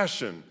 of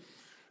passion.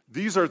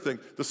 These are things.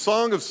 The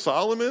Song of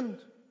Solomon,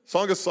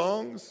 Song of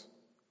Songs,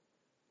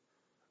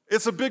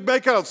 it's a big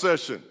makeout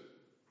session.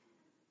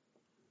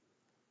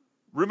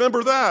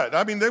 Remember that.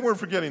 I mean, they weren't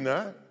forgetting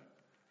that.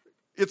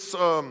 It's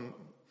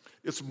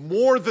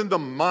more than the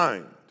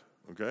mind,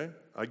 okay?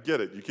 I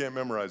get it. You can't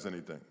memorize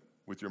anything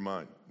with your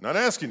mind. Not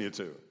asking you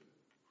to.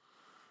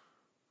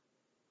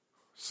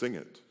 Sing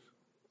it.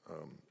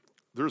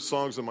 There are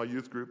songs in my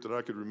youth group that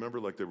I could remember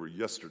like they were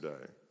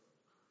yesterday.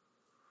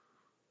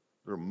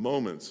 There are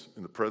moments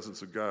in the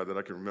presence of God that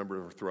I can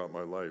remember throughout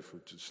my life,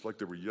 just like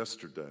they were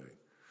yesterday.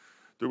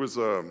 I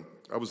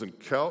was in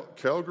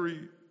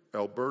Calgary,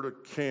 Alberta,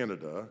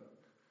 Canada,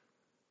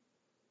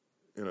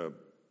 in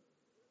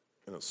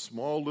a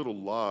small little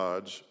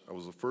lodge. I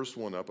was the first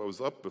one up. I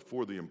was up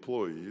before the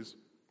employees.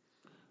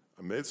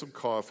 I made some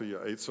coffee.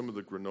 I ate some of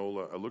the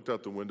granola. I looked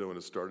out the window and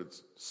it started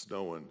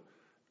snowing.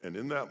 And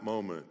in that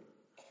moment,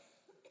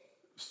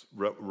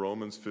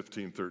 Romans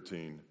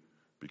 15:13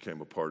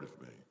 became a part of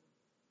me.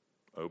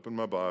 I opened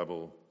my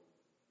Bible.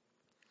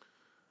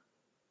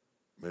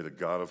 May the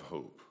God of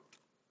hope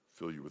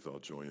fill you with all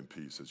joy and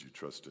peace as you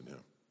trust in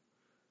him,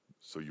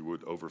 so you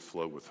would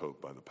overflow with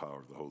hope by the power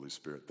of the Holy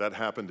Spirit. That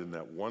happened in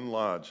that one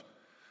lodge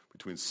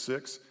between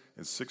 6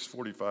 and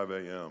 6:45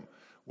 a.m.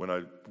 when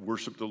I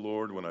worshiped the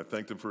Lord, when I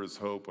thanked him for his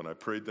hope, when I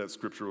prayed that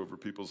scripture over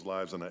people's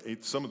lives, and I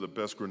ate some of the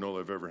best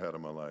granola I've ever had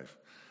in my life.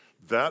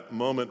 That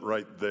moment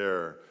right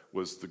there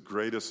was the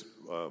greatest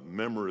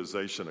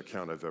memorization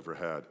account I've ever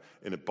had.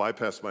 And it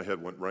bypassed my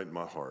head, went right in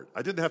my heart.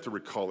 I didn't have to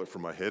recall it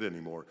from my head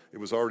anymore. It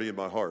was already in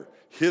my heart,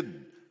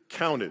 hidden,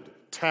 counted,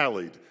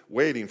 tallied,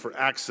 waiting for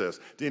access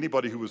to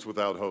anybody who was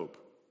without hope.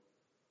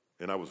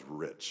 And I was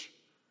rich.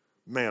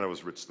 Man, I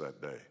was rich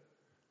that day.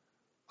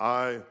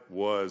 I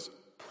was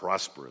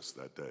prosperous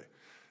that day.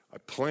 I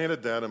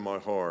planted that in my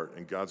heart,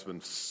 and God's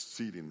been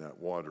seeding that,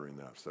 watering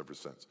that ever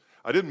since.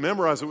 I didn't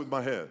memorize it with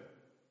my head.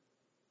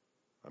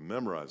 I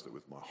memorized it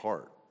with my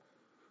heart.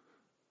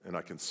 And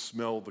I can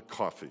smell the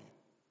coffee.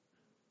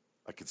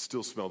 I can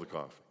still smell the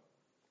coffee.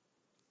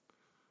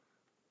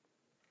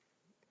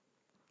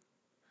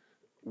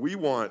 We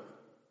want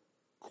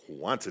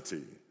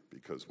quantity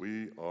because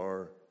we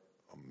are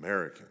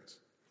Americans.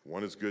 If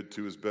 1 is good,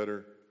 2 is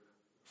better,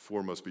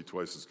 4 must be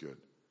twice as good,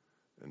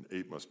 and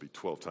 8 must be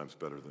 12 times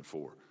better than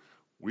 4.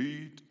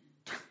 We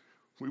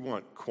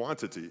want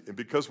quantity, and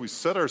because we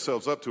set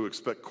ourselves up to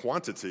expect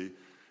quantity,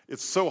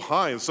 it's so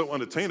high and so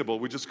unattainable,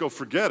 we just go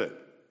forget it.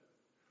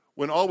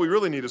 When all we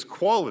really need is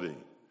quality.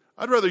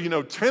 I'd rather you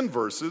know 10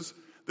 verses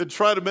than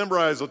try to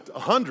memorize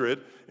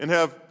 100 and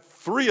have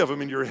 3 of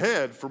them in your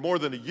head for more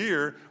than a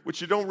year,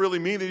 which you don't really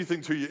mean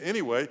anything to you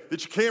anyway,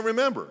 that you can't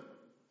remember.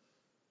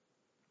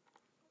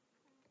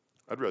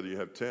 I'd rather you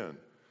have 10.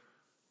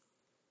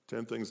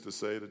 10 things to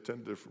say to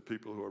 10 different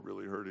people who are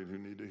really hurting, who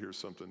need to hear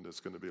something that's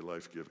going to be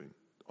life-giving,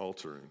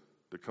 altering,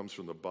 that comes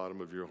from the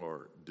bottom of your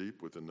heart,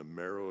 deep within the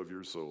marrow of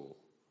your soul.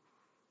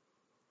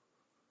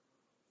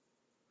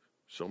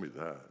 Show me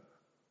that,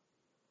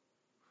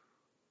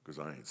 because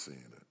I ain't seeing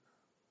it.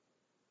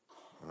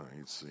 I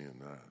ain't seeing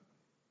that.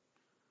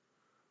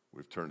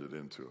 We've turned it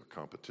into a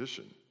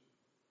competition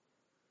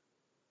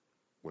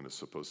when it's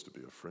supposed to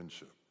be a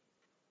friendship.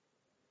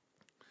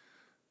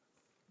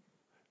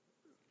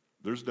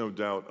 There's no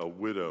doubt a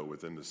widow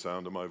within the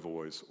sound of my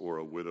voice, or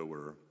a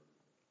widower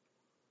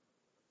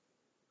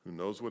who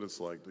knows what it's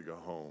like to go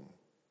home,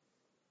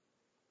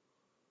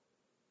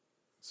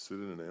 sit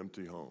in an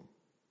empty home,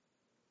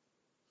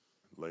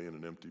 lay in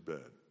an empty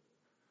bed,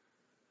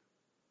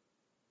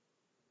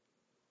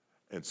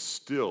 and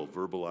still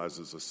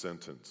verbalizes a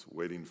sentence,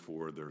 waiting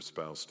for their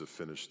spouse to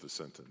finish the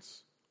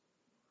sentence.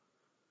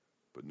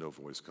 But no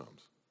voice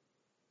comes.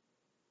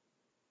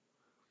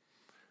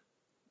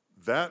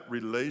 That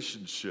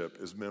relationship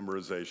is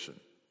memorization.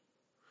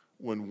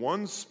 When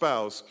one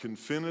spouse can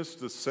finish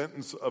the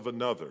sentence of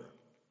another,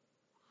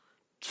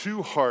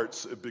 2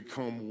 hearts have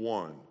become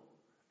one.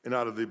 And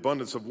out of the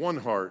abundance of one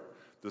heart,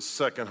 the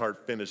second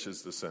heart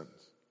finishes the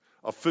sentence.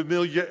 A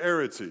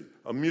familiarity,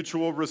 a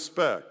mutual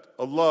respect,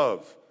 a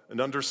love, an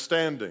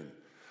understanding,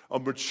 a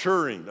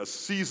maturing, a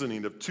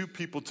seasoning of 2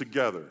 people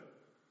together.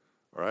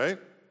 All right?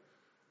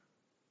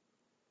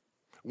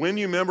 When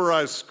you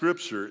memorize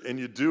Scripture and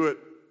you do it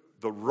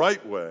the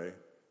right way,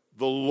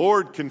 the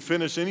Lord can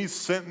finish any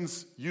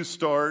sentence you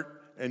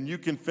start, and you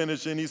can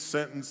finish any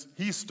sentence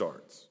He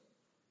starts.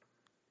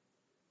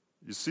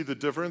 You see the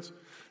difference?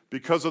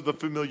 Because of the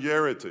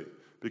familiarity,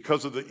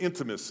 because of the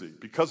intimacy,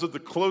 because of the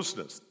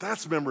closeness.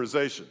 That's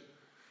memorization.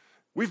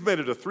 We've made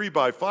it a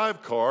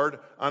 3x5 card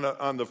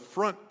on the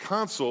front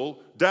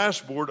console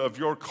dashboard of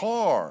your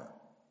car.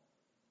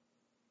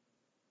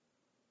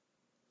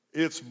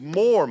 It's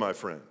more, my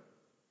friend.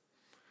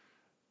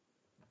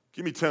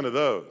 Give me 10 of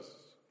those.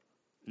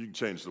 You can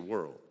change the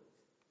world.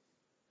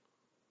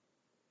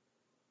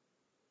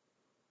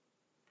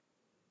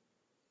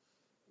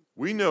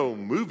 We know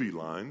movie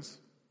lines,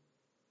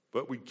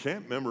 but we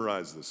can't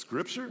memorize the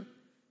Scripture.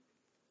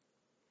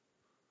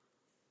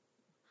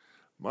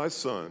 My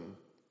son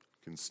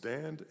can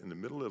stand in the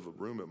middle of a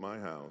room at my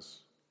house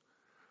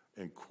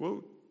and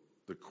quote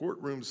the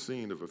courtroom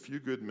scene of A Few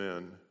Good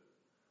Men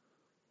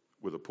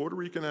with a Puerto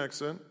Rican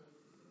accent,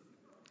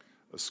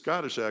 a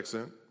Scottish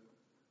accent,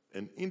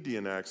 an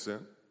Indian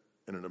accent,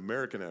 and an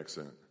American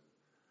accent.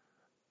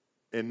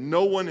 and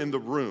no one in the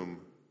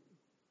room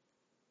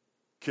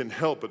can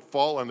help but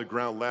fall on the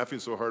ground laughing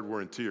so hard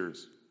we're in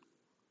tears.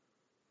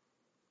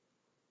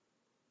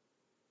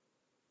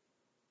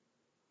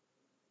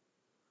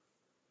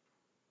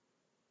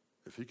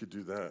 If he could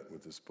do that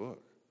with this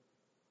book.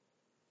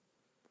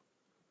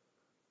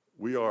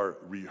 We are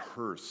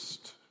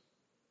rehearsed,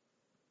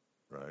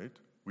 right?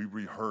 We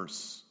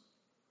rehearse.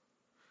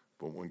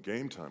 But when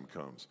game time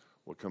comes,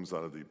 what comes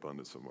out of the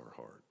abundance of our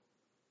heart?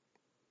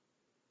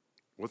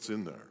 What's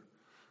in there?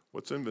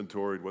 What's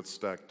inventoried? What's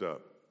stacked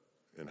up?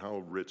 And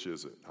how rich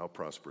is it? How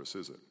prosperous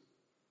is it?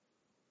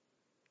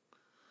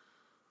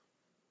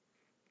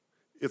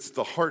 It's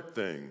the heart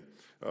thing.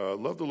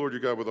 Love the Lord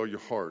your God with all your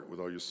heart, with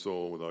all your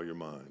soul, with all your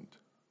mind.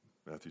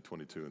 Matthew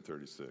 22 and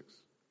 36.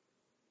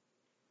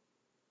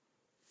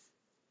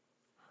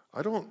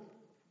 I don't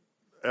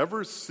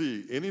ever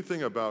see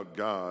anything about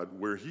God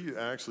where he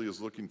actually is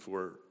looking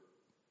for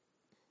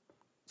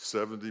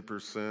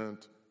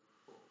 70%,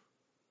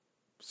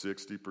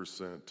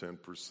 60%,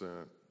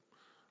 10%.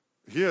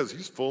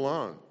 He's full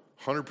on,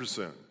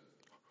 100%.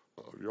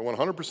 You want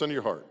 100% of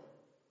your heart.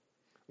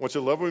 I want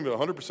you to love him with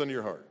 100% of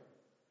your heart.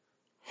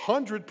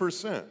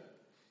 100%.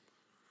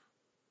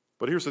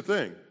 But here's the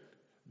thing.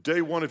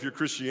 Day one of your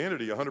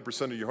Christianity,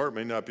 100% of your heart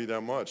may not be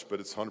that much, but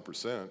it's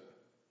 100%.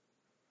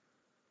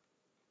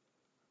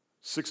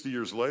 60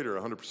 years later,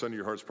 100% of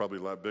your heart's probably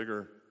a lot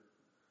bigger.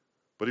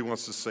 But he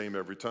wants the same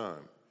every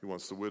time. He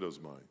wants the widow's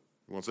mite.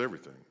 He wants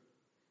everything.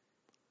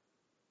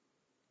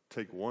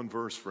 Take one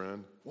verse,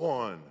 friend.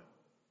 One.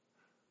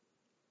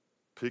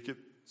 Pick it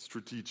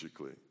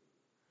strategically.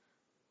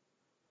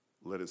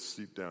 Let it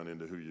seep down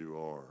into who you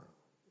are.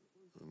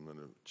 And let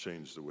it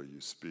change the way you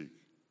speak.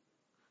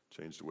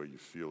 Change the way you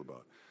feel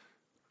about it.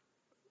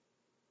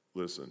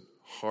 Listen,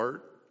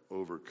 heart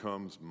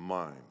overcomes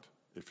mind.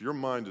 If your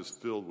mind is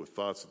filled with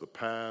thoughts of the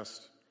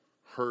past,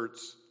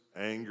 hurts,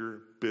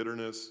 anger,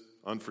 bitterness,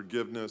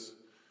 unforgiveness,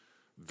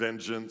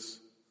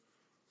 vengeance,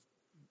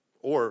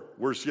 or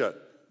worse yet,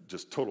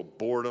 just total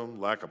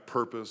boredom, lack of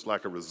purpose,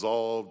 lack of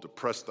resolve,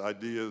 depressed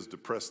ideas,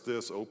 depressed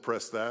this,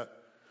 oppressed that,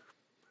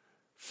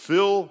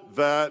 fill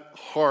that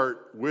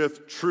heart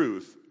with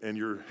truth and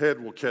your head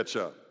will catch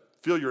up.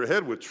 Fill your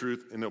head with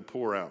truth and it'll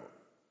pour out.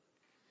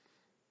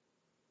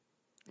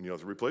 And you'll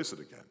have to replace it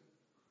again.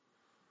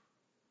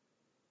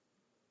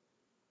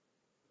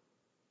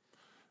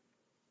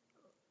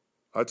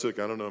 I took,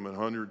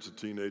 hundreds of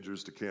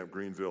teenagers to Camp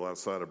Greenville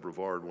outside of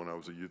Brevard when I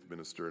was a youth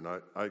minister, and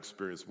I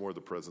experienced more of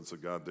the presence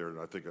of God there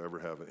than I think I ever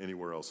have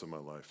anywhere else in my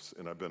life,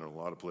 and I've been in a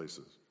lot of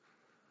places.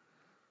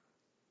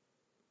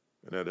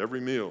 And at every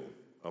meal,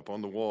 up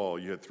on the wall,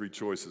 you had 3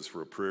 choices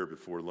for a prayer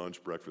before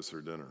lunch, breakfast,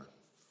 or dinner,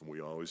 and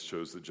we always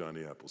chose the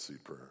Johnny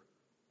Appleseed prayer.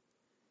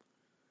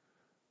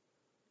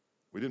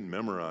 We didn't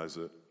memorize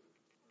it.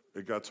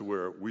 It got to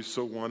where we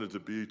so wanted to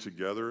be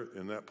together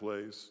in that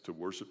place, to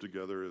worship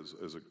together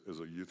as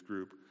a youth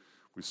group.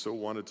 We so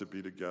wanted to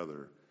be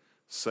together.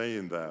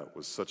 Saying that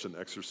was such an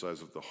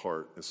exercise of the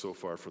heart, and so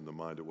far from the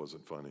mind, it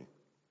wasn't funny.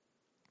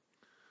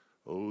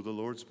 Oh, the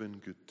Lord's been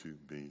good to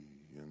me,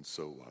 and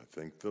so I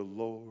thank the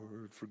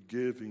Lord for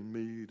giving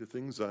me the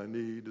things I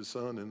need, the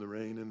sun and the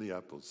rain and the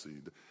apple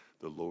seed.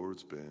 The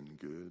Lord's been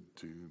good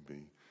to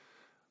me.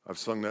 I've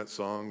sung that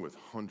song with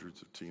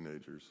hundreds of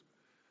teenagers,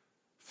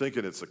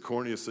 thinking it's the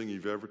corniest thing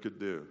you've ever could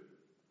do.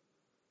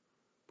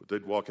 But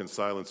they'd walk in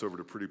silence over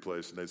to a pretty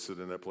place, and they'd sit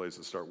in that place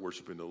and start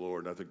worshiping the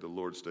Lord, and I think the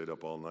Lord stayed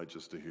up all night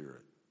just to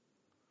hear it.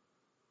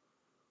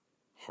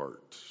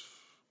 Heart.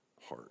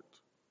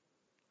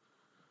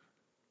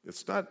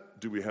 It's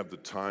not, do we have the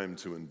time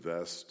to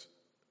invest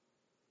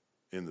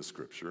in the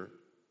Scripture?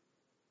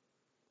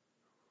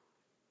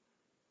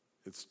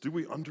 It's, do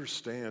we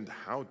understand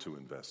how to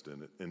invest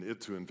in it and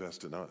it to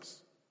invest in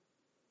us?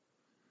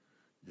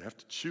 You have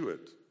to chew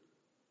it.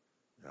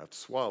 You have to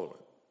swallow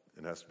it.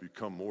 It has to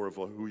become more of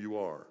who you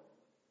are.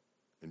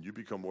 And you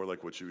become more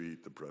like what you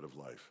eat, the bread of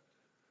life.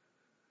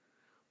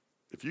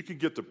 If you can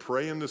get to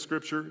pray in the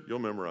Scripture, you'll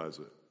memorize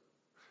it.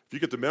 If you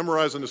get to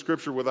memorizing the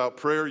Scripture without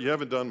prayer, you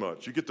haven't done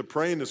much. You get to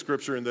pray in the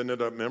Scripture and then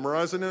end up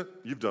memorizing it,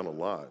 you've done a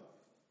lot.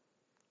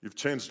 You've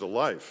changed a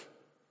life.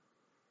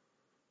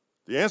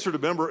 The answer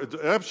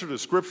to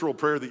scriptural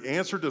prayer, the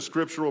answer to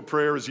scriptural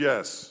prayer is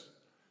yes.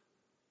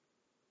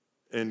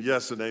 And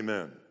yes and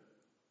amen.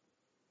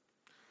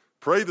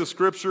 Pray the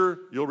Scripture,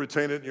 you'll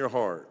retain it in your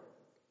heart.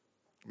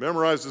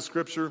 Memorize the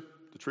Scripture,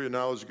 the tree of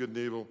knowledge of good and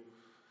evil.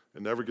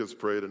 It never gets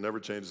prayed, it never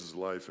changes his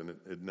life, and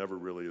it never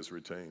really is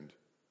retained.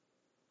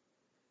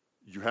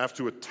 You have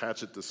to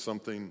attach it to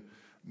something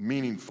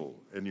meaningful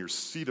in your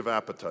seat of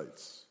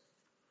appetites.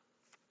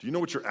 Do you know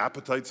what your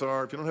appetites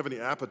are? If you don't have any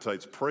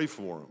appetites, pray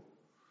for them.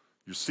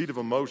 Your seat of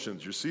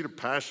emotions, your seat of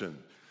passion.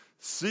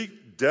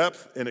 Seek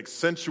depth and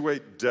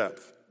accentuate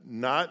depth,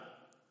 not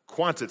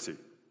quantity,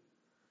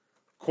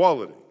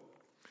 quality.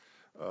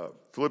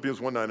 Philippians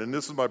 1:9, and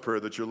this is my prayer,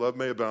 that your love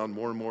may abound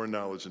more and more in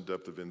knowledge and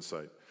depth of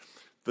insight.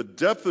 The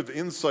depth of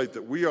insight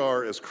that we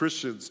are as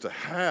Christians to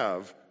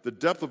have, the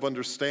depth of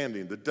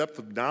understanding, the depth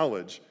of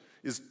knowledge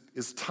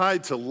is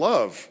tied to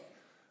love.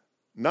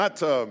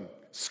 not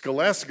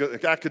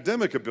scholastic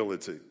academic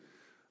ability.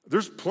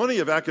 There's plenty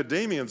of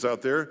academians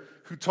out there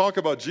who talk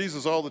about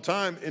Jesus all the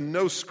time and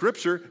know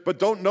Scripture, but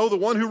don't know the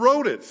one who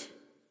wrote it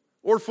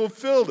or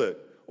fulfilled it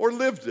or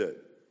lived it.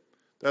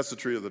 That's the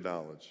tree of the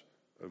knowledge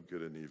of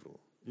good and evil.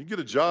 You get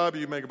a job,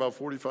 you make about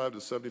 $45,000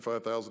 to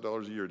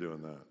 $75,000 a year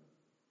doing that.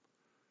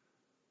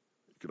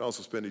 You can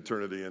also spend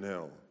eternity in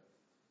hell.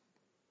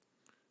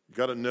 You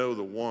got to know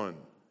the one who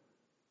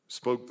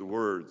spoke the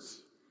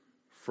words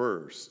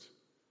first,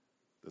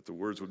 that the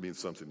words would mean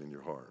something in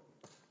your heart.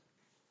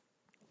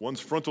 One's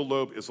frontal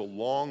lobe is a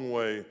long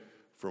way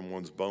from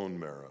one's bone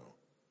marrow.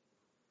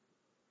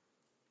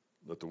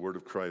 Let the word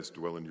of Christ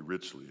dwell in you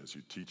richly as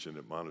you teach and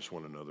admonish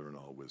one another in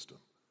all wisdom.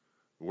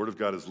 The word of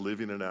God is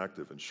living and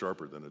active and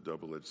sharper than a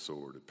double-edged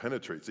sword. It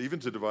penetrates even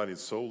to dividing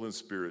soul and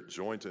spirit,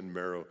 joint and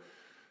marrow.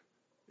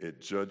 It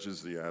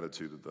judges the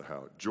attitude of the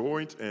heart.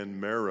 Joint and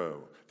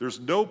marrow. There's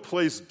no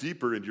place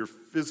deeper in your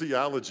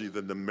physiology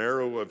than the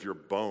marrow of your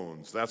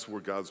bones. That's where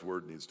God's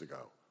word needs to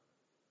go.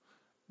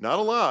 Not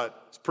a lot.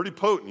 It's pretty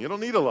potent. You don't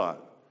need a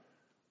lot.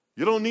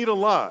 You don't need a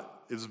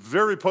lot. It's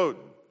very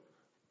potent.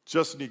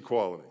 Just need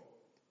quality.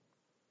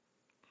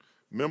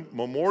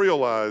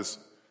 Memorialize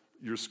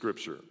your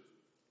scripture.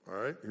 All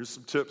right? Here's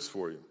some tips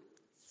for you.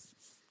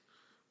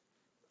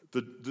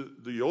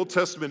 The Old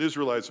Testament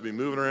Israelites would be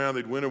moving around.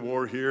 They'd win a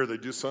war here.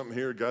 They'd do something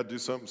here. God do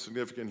something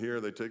significant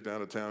here. They'd take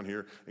down a town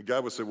here. And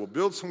God would say, well,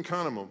 build some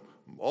kind of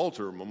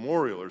altar,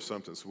 memorial or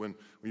something. So when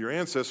your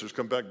ancestors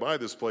come back by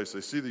this place,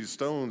 they see these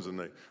stones and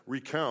they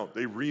recount.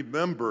 They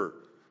recount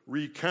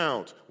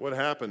what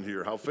happened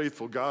here, how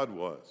faithful God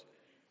was.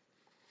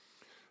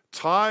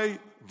 Tie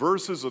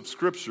verses of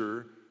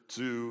Scripture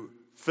to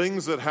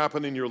things that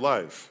happen in your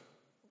life.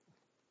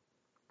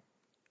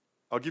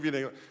 I'll give you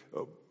an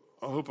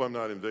I hope I'm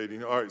not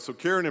invading. All right, so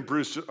Karen and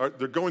Bruce,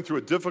 they're going through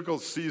a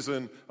difficult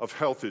season of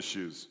health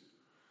issues.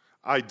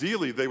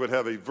 Ideally, they would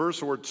have a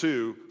verse or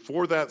two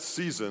for that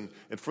season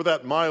and for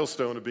that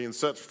milestone of being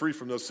set free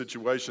from those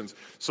situations.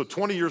 So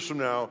 20 years from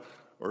now,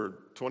 or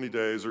 20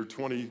 days, or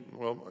 20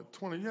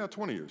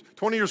 years.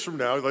 20 years from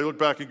now, they look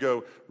back and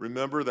go,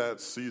 remember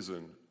that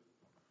season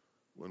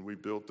when we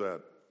built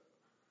that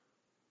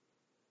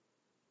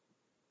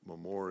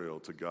memorial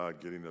to God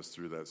getting us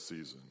through that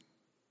season.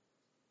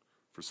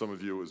 For some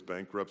of you, it was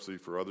bankruptcy.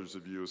 For others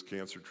of you, it was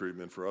cancer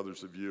treatment. For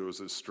others of you, it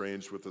was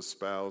estranged with a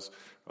spouse.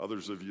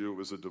 Others of you, it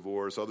was a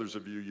divorce. Others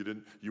of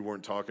you, you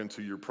weren't talking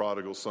to your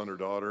prodigal son or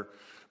daughter.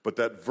 But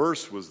that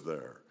verse was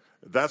there.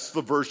 That's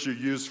the verse you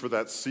used for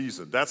that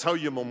season. That's how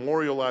you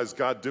memorialize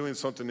God doing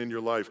something in your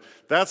life.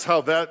 That's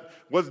how that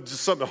wasn't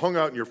just something that hung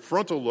out in your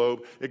frontal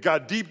lobe. It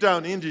got deep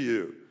down into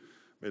you.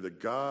 May the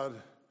God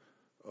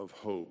of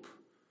hope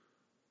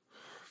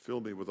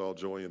fill me with all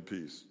joy and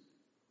peace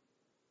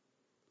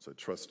as I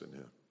trust in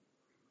him,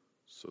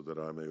 so that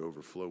I may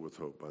overflow with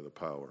hope by the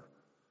power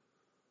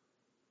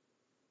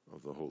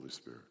of the Holy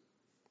Spirit.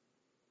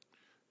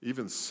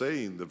 Even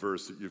saying the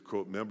verse that you've,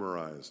 quote,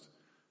 memorized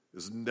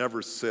is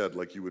never said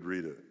like you would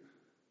read it.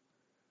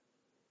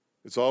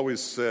 It's always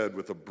said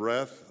with a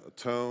breath, a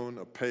tone,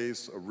 a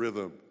pace, a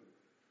rhythm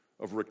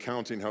of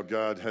recounting how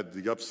God had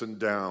the ups and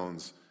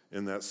downs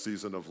in that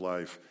season of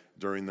life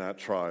during that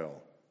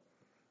trial,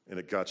 and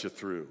it got you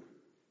through,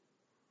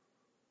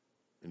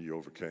 and you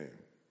overcame.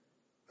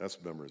 That's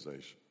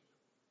memorization.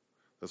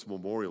 That's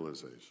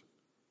memorialization.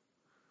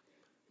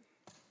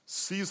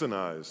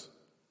 Seasonize.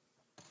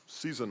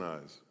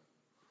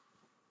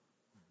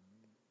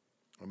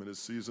 I'm in a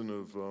season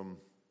of,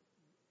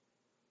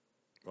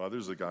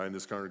 there's a guy in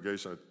this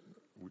congregation,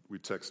 we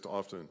text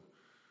often.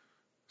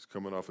 He's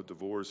coming off a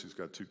divorce. He's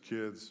got 2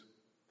 kids.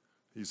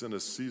 He's in a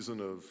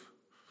season of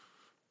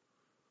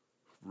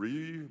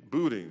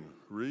rebooting,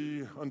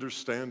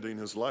 re-understanding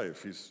his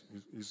life. He's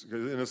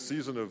in a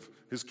season of,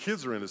 his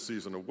kids are in a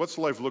season of, what's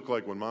life look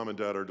like when mom and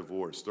dad are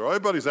divorced?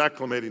 Everybody's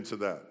acclimating to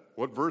that.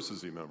 What verse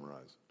is he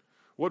memorizing?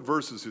 What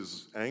verse is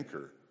his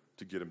anchor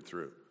to get him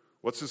through?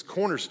 What's his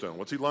cornerstone?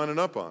 What's he lining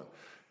up on?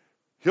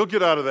 He'll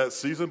get out of that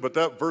season, but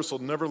that verse will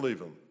never leave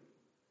him.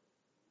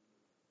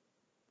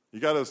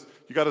 You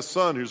got a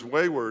son who's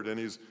wayward and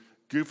he's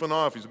goofing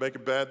off. He's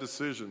making bad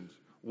decisions.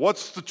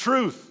 What's the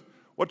truth?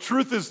 What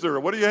truth is there?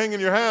 What are you hanging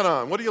your hat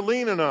on? What are you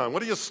leaning on?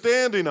 What are you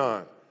standing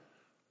on?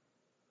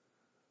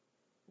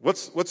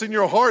 What's in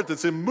your heart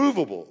that's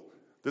immovable,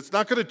 that's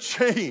not going to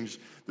change?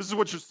 This is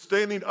what you're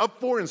standing up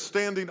for and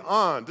standing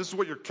on. This is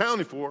what you're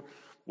counting for.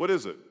 What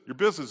is it? Your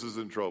business is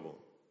in trouble.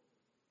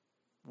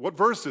 What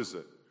verse is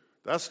it?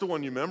 That's the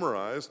one you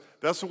memorize.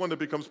 That's the one that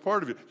becomes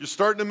part of you. You're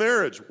starting a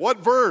marriage. What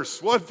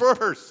verse? What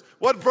verse?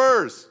 What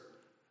verse?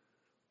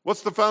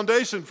 What's the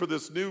foundation for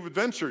this new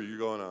adventure you're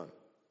going on?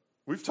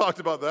 We've talked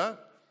about that.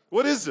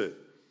 What is it?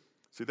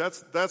 See,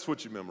 that's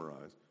what you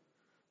memorize.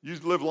 You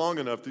live long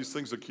enough, these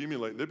things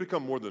accumulate, and they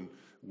become more than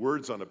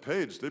words on a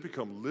page. They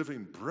become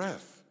living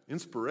breath,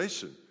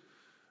 inspiration.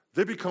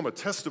 They become a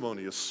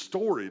testimony, a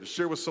story to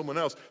share with someone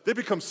else. They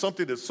become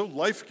something that's so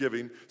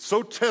life-giving,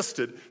 so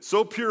tested,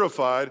 so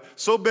purified,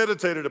 so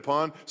meditated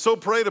upon, so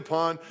prayed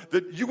upon,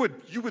 that you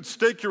would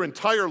stake your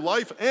entire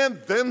life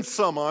and then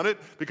some on it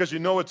because you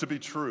know it to be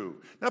true.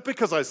 Not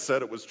because I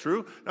said it was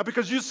true, not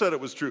because you said it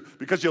was true,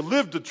 because you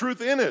lived the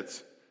truth in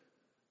it.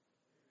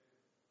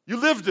 You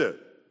lived it.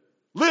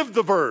 Lived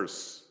the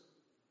verse.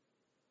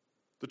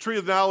 The tree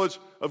of knowledge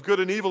of good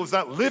and evil is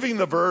not living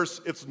the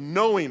verse, it's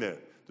knowing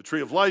it. The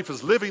tree of life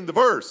is living the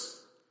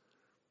verse.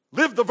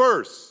 Live the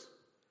verse.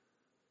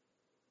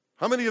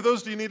 How many of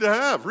those do you need to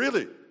have,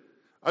 really?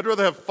 I'd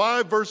rather have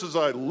 5 verses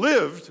I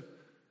lived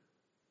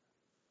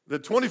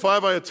than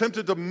 25 I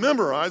attempted to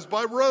memorize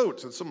by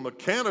rote in some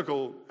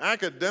mechanical,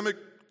 academic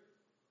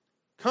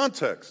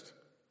context.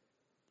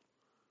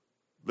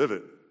 Live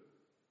it.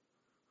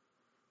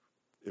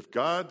 If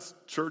God's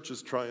church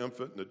is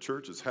triumphant and the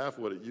church is half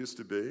what it used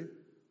to be,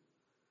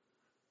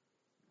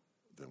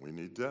 then we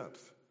need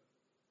depth.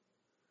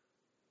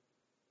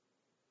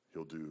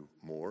 He'll do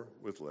more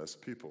with less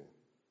people.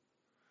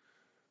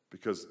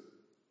 Because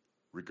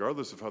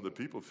regardless of how the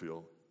people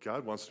feel,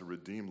 God wants to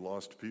redeem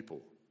lost people.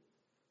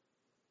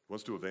 He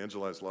wants to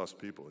evangelize lost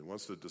people. He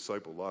wants to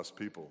disciple lost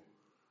people.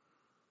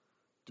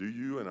 Do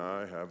you and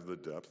I have the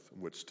depth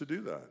in which to do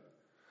that?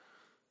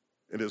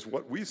 And is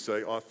what we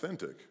say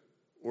authentic?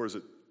 Or is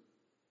it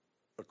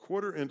a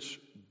 1/4 inch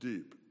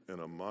deep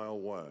and a mile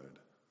wide?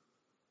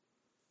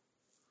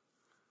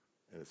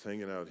 And it's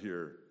hanging out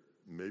here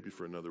maybe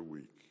for another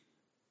week.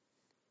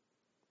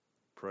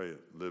 Pray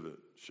it, live it,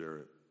 share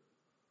it.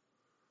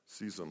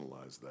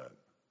 Seasonalize that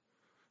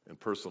and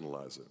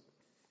personalize it.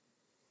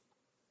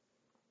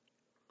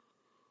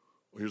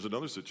 Well, here's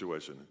another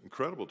situation.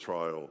 Incredible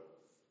trial.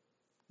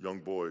 Young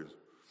boy.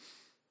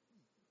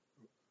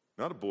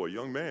 Not a boy,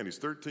 young man. He's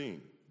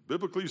 13.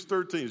 Biblically, he's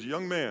 13. He's a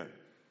young man.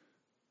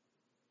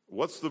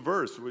 What's the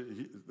verse?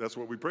 That's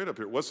what we prayed up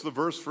here. What's the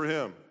verse for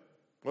him?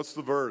 What's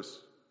the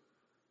verse?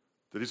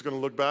 That he's going to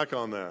look back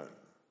on that.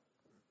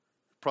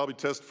 Probably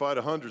testify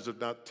to hundreds, if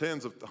not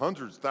tens of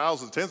hundreds,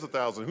 thousands, tens of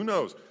thousands, who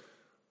knows?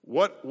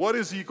 What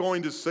is he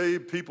going to say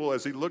people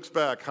as he looks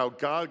back, how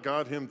God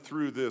got him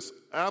through this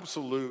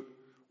absolute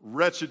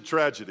wretched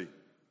tragedy?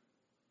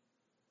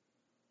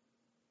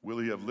 Will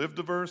he have lived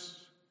a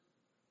verse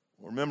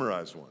or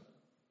memorized one?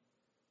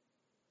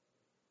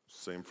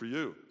 Same for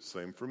you,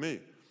 same for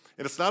me.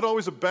 And it's not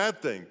always a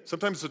bad thing.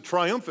 Sometimes it's a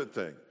triumphant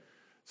thing.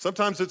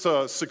 Sometimes it's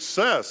a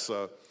success,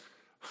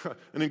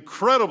 an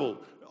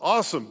incredible,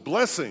 awesome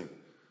blessing.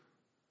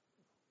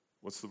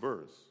 What's the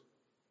verse?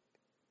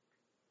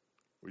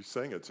 We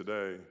sang it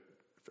today.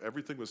 If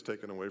everything was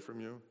taken away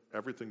from you,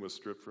 everything was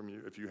stripped from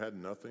you, if you had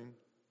nothing,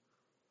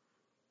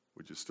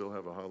 would you still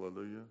have a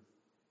hallelujah?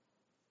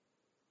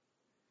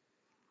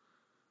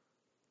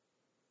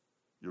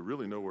 You'll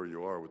really know where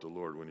you are with the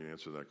Lord when you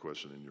answer that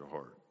question in your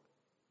heart.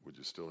 Would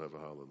you still have a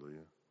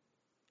hallelujah?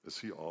 Is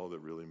he all that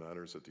really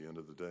matters at the end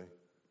of the day?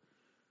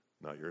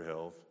 Not your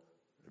health?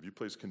 Have you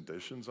placed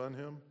conditions on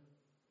him?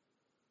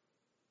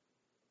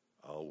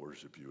 I'll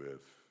worship you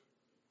if.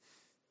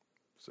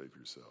 Save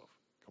yourself.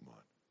 Come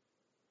on.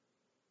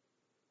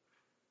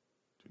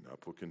 Do not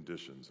put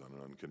conditions on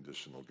an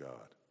unconditional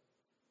God.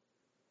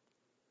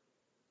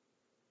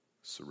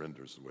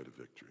 Surrender is the way to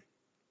victory.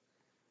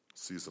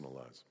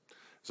 Seasonalize.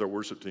 As our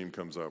worship team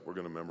comes up, we're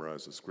going to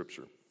memorize the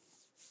scripture.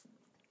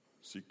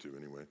 Seek to,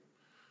 anyway.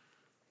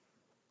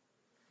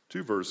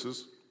 2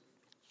 verses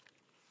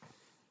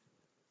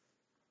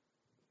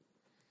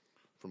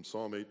from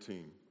Psalm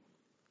 18.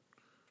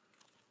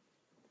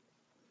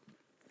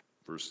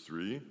 Verse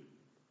 3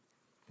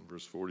 and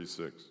verse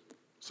 46.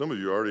 Some of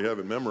you already have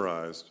it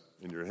memorized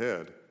in your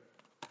head.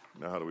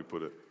 Now how do we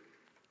put it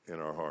in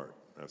our heart?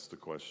 That's the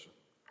question.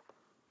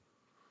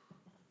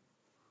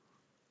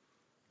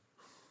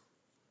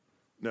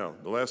 Now,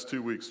 the last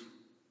 2 weeks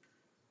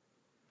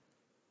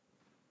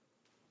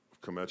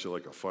have come at you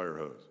like a fire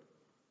hose.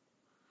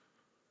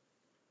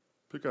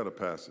 Pick out a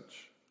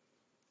passage.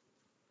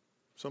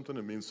 Something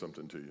that means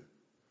something to you.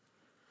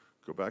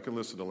 Go back and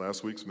listen to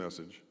last week's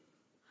message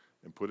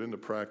and put into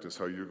practice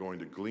how you're going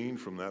to glean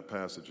from that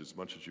passage as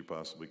much as you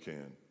possibly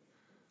can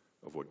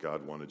of what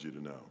God wanted you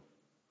to know.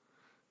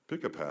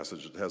 Pick a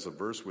passage that has a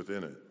verse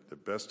within it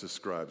that best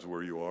describes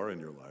where you are in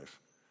your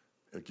life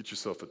and get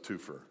yourself a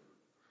twofer.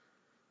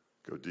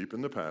 Go deep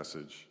in the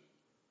passage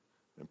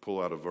and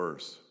pull out a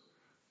verse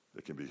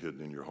that can be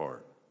hidden in your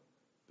heart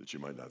that you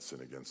might not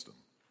sin against him.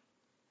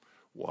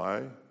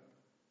 Why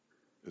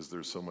is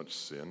there so much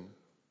sin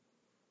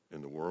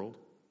in the world?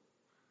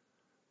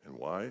 And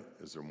why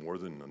is there more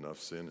than enough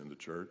sin in the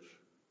church?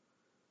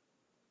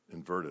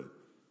 Invert it.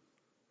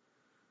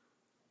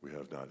 We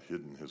have not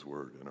hidden his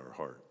word in our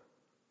heart.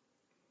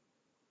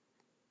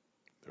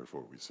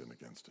 Therefore, we sin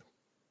against him.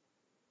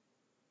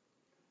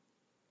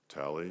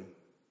 Tally,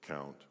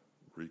 count,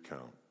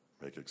 recount,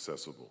 make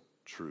accessible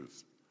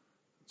truth.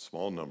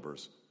 Small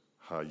numbers,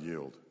 high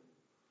yield.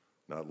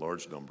 Not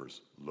large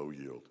numbers, low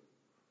yield.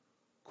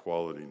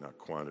 Quality, not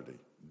quantity.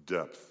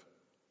 Depth,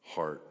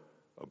 heart,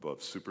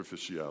 above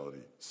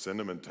superficiality,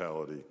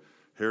 sentimentality,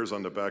 hairs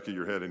on the back of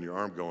your head and your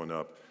arm going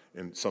up,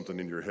 and something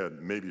in your head,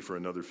 maybe for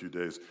another few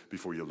days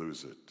before you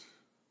lose it.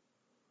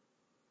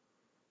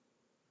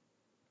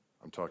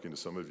 I'm talking to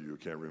some of you who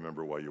can't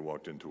remember why you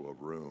walked into a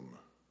room.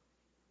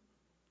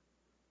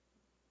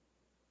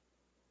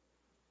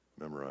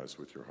 Memorize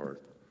with your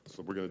heart.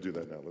 So we're going to do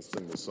that now. Let's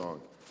sing this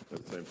song.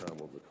 At the same time,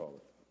 we'll recall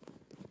it.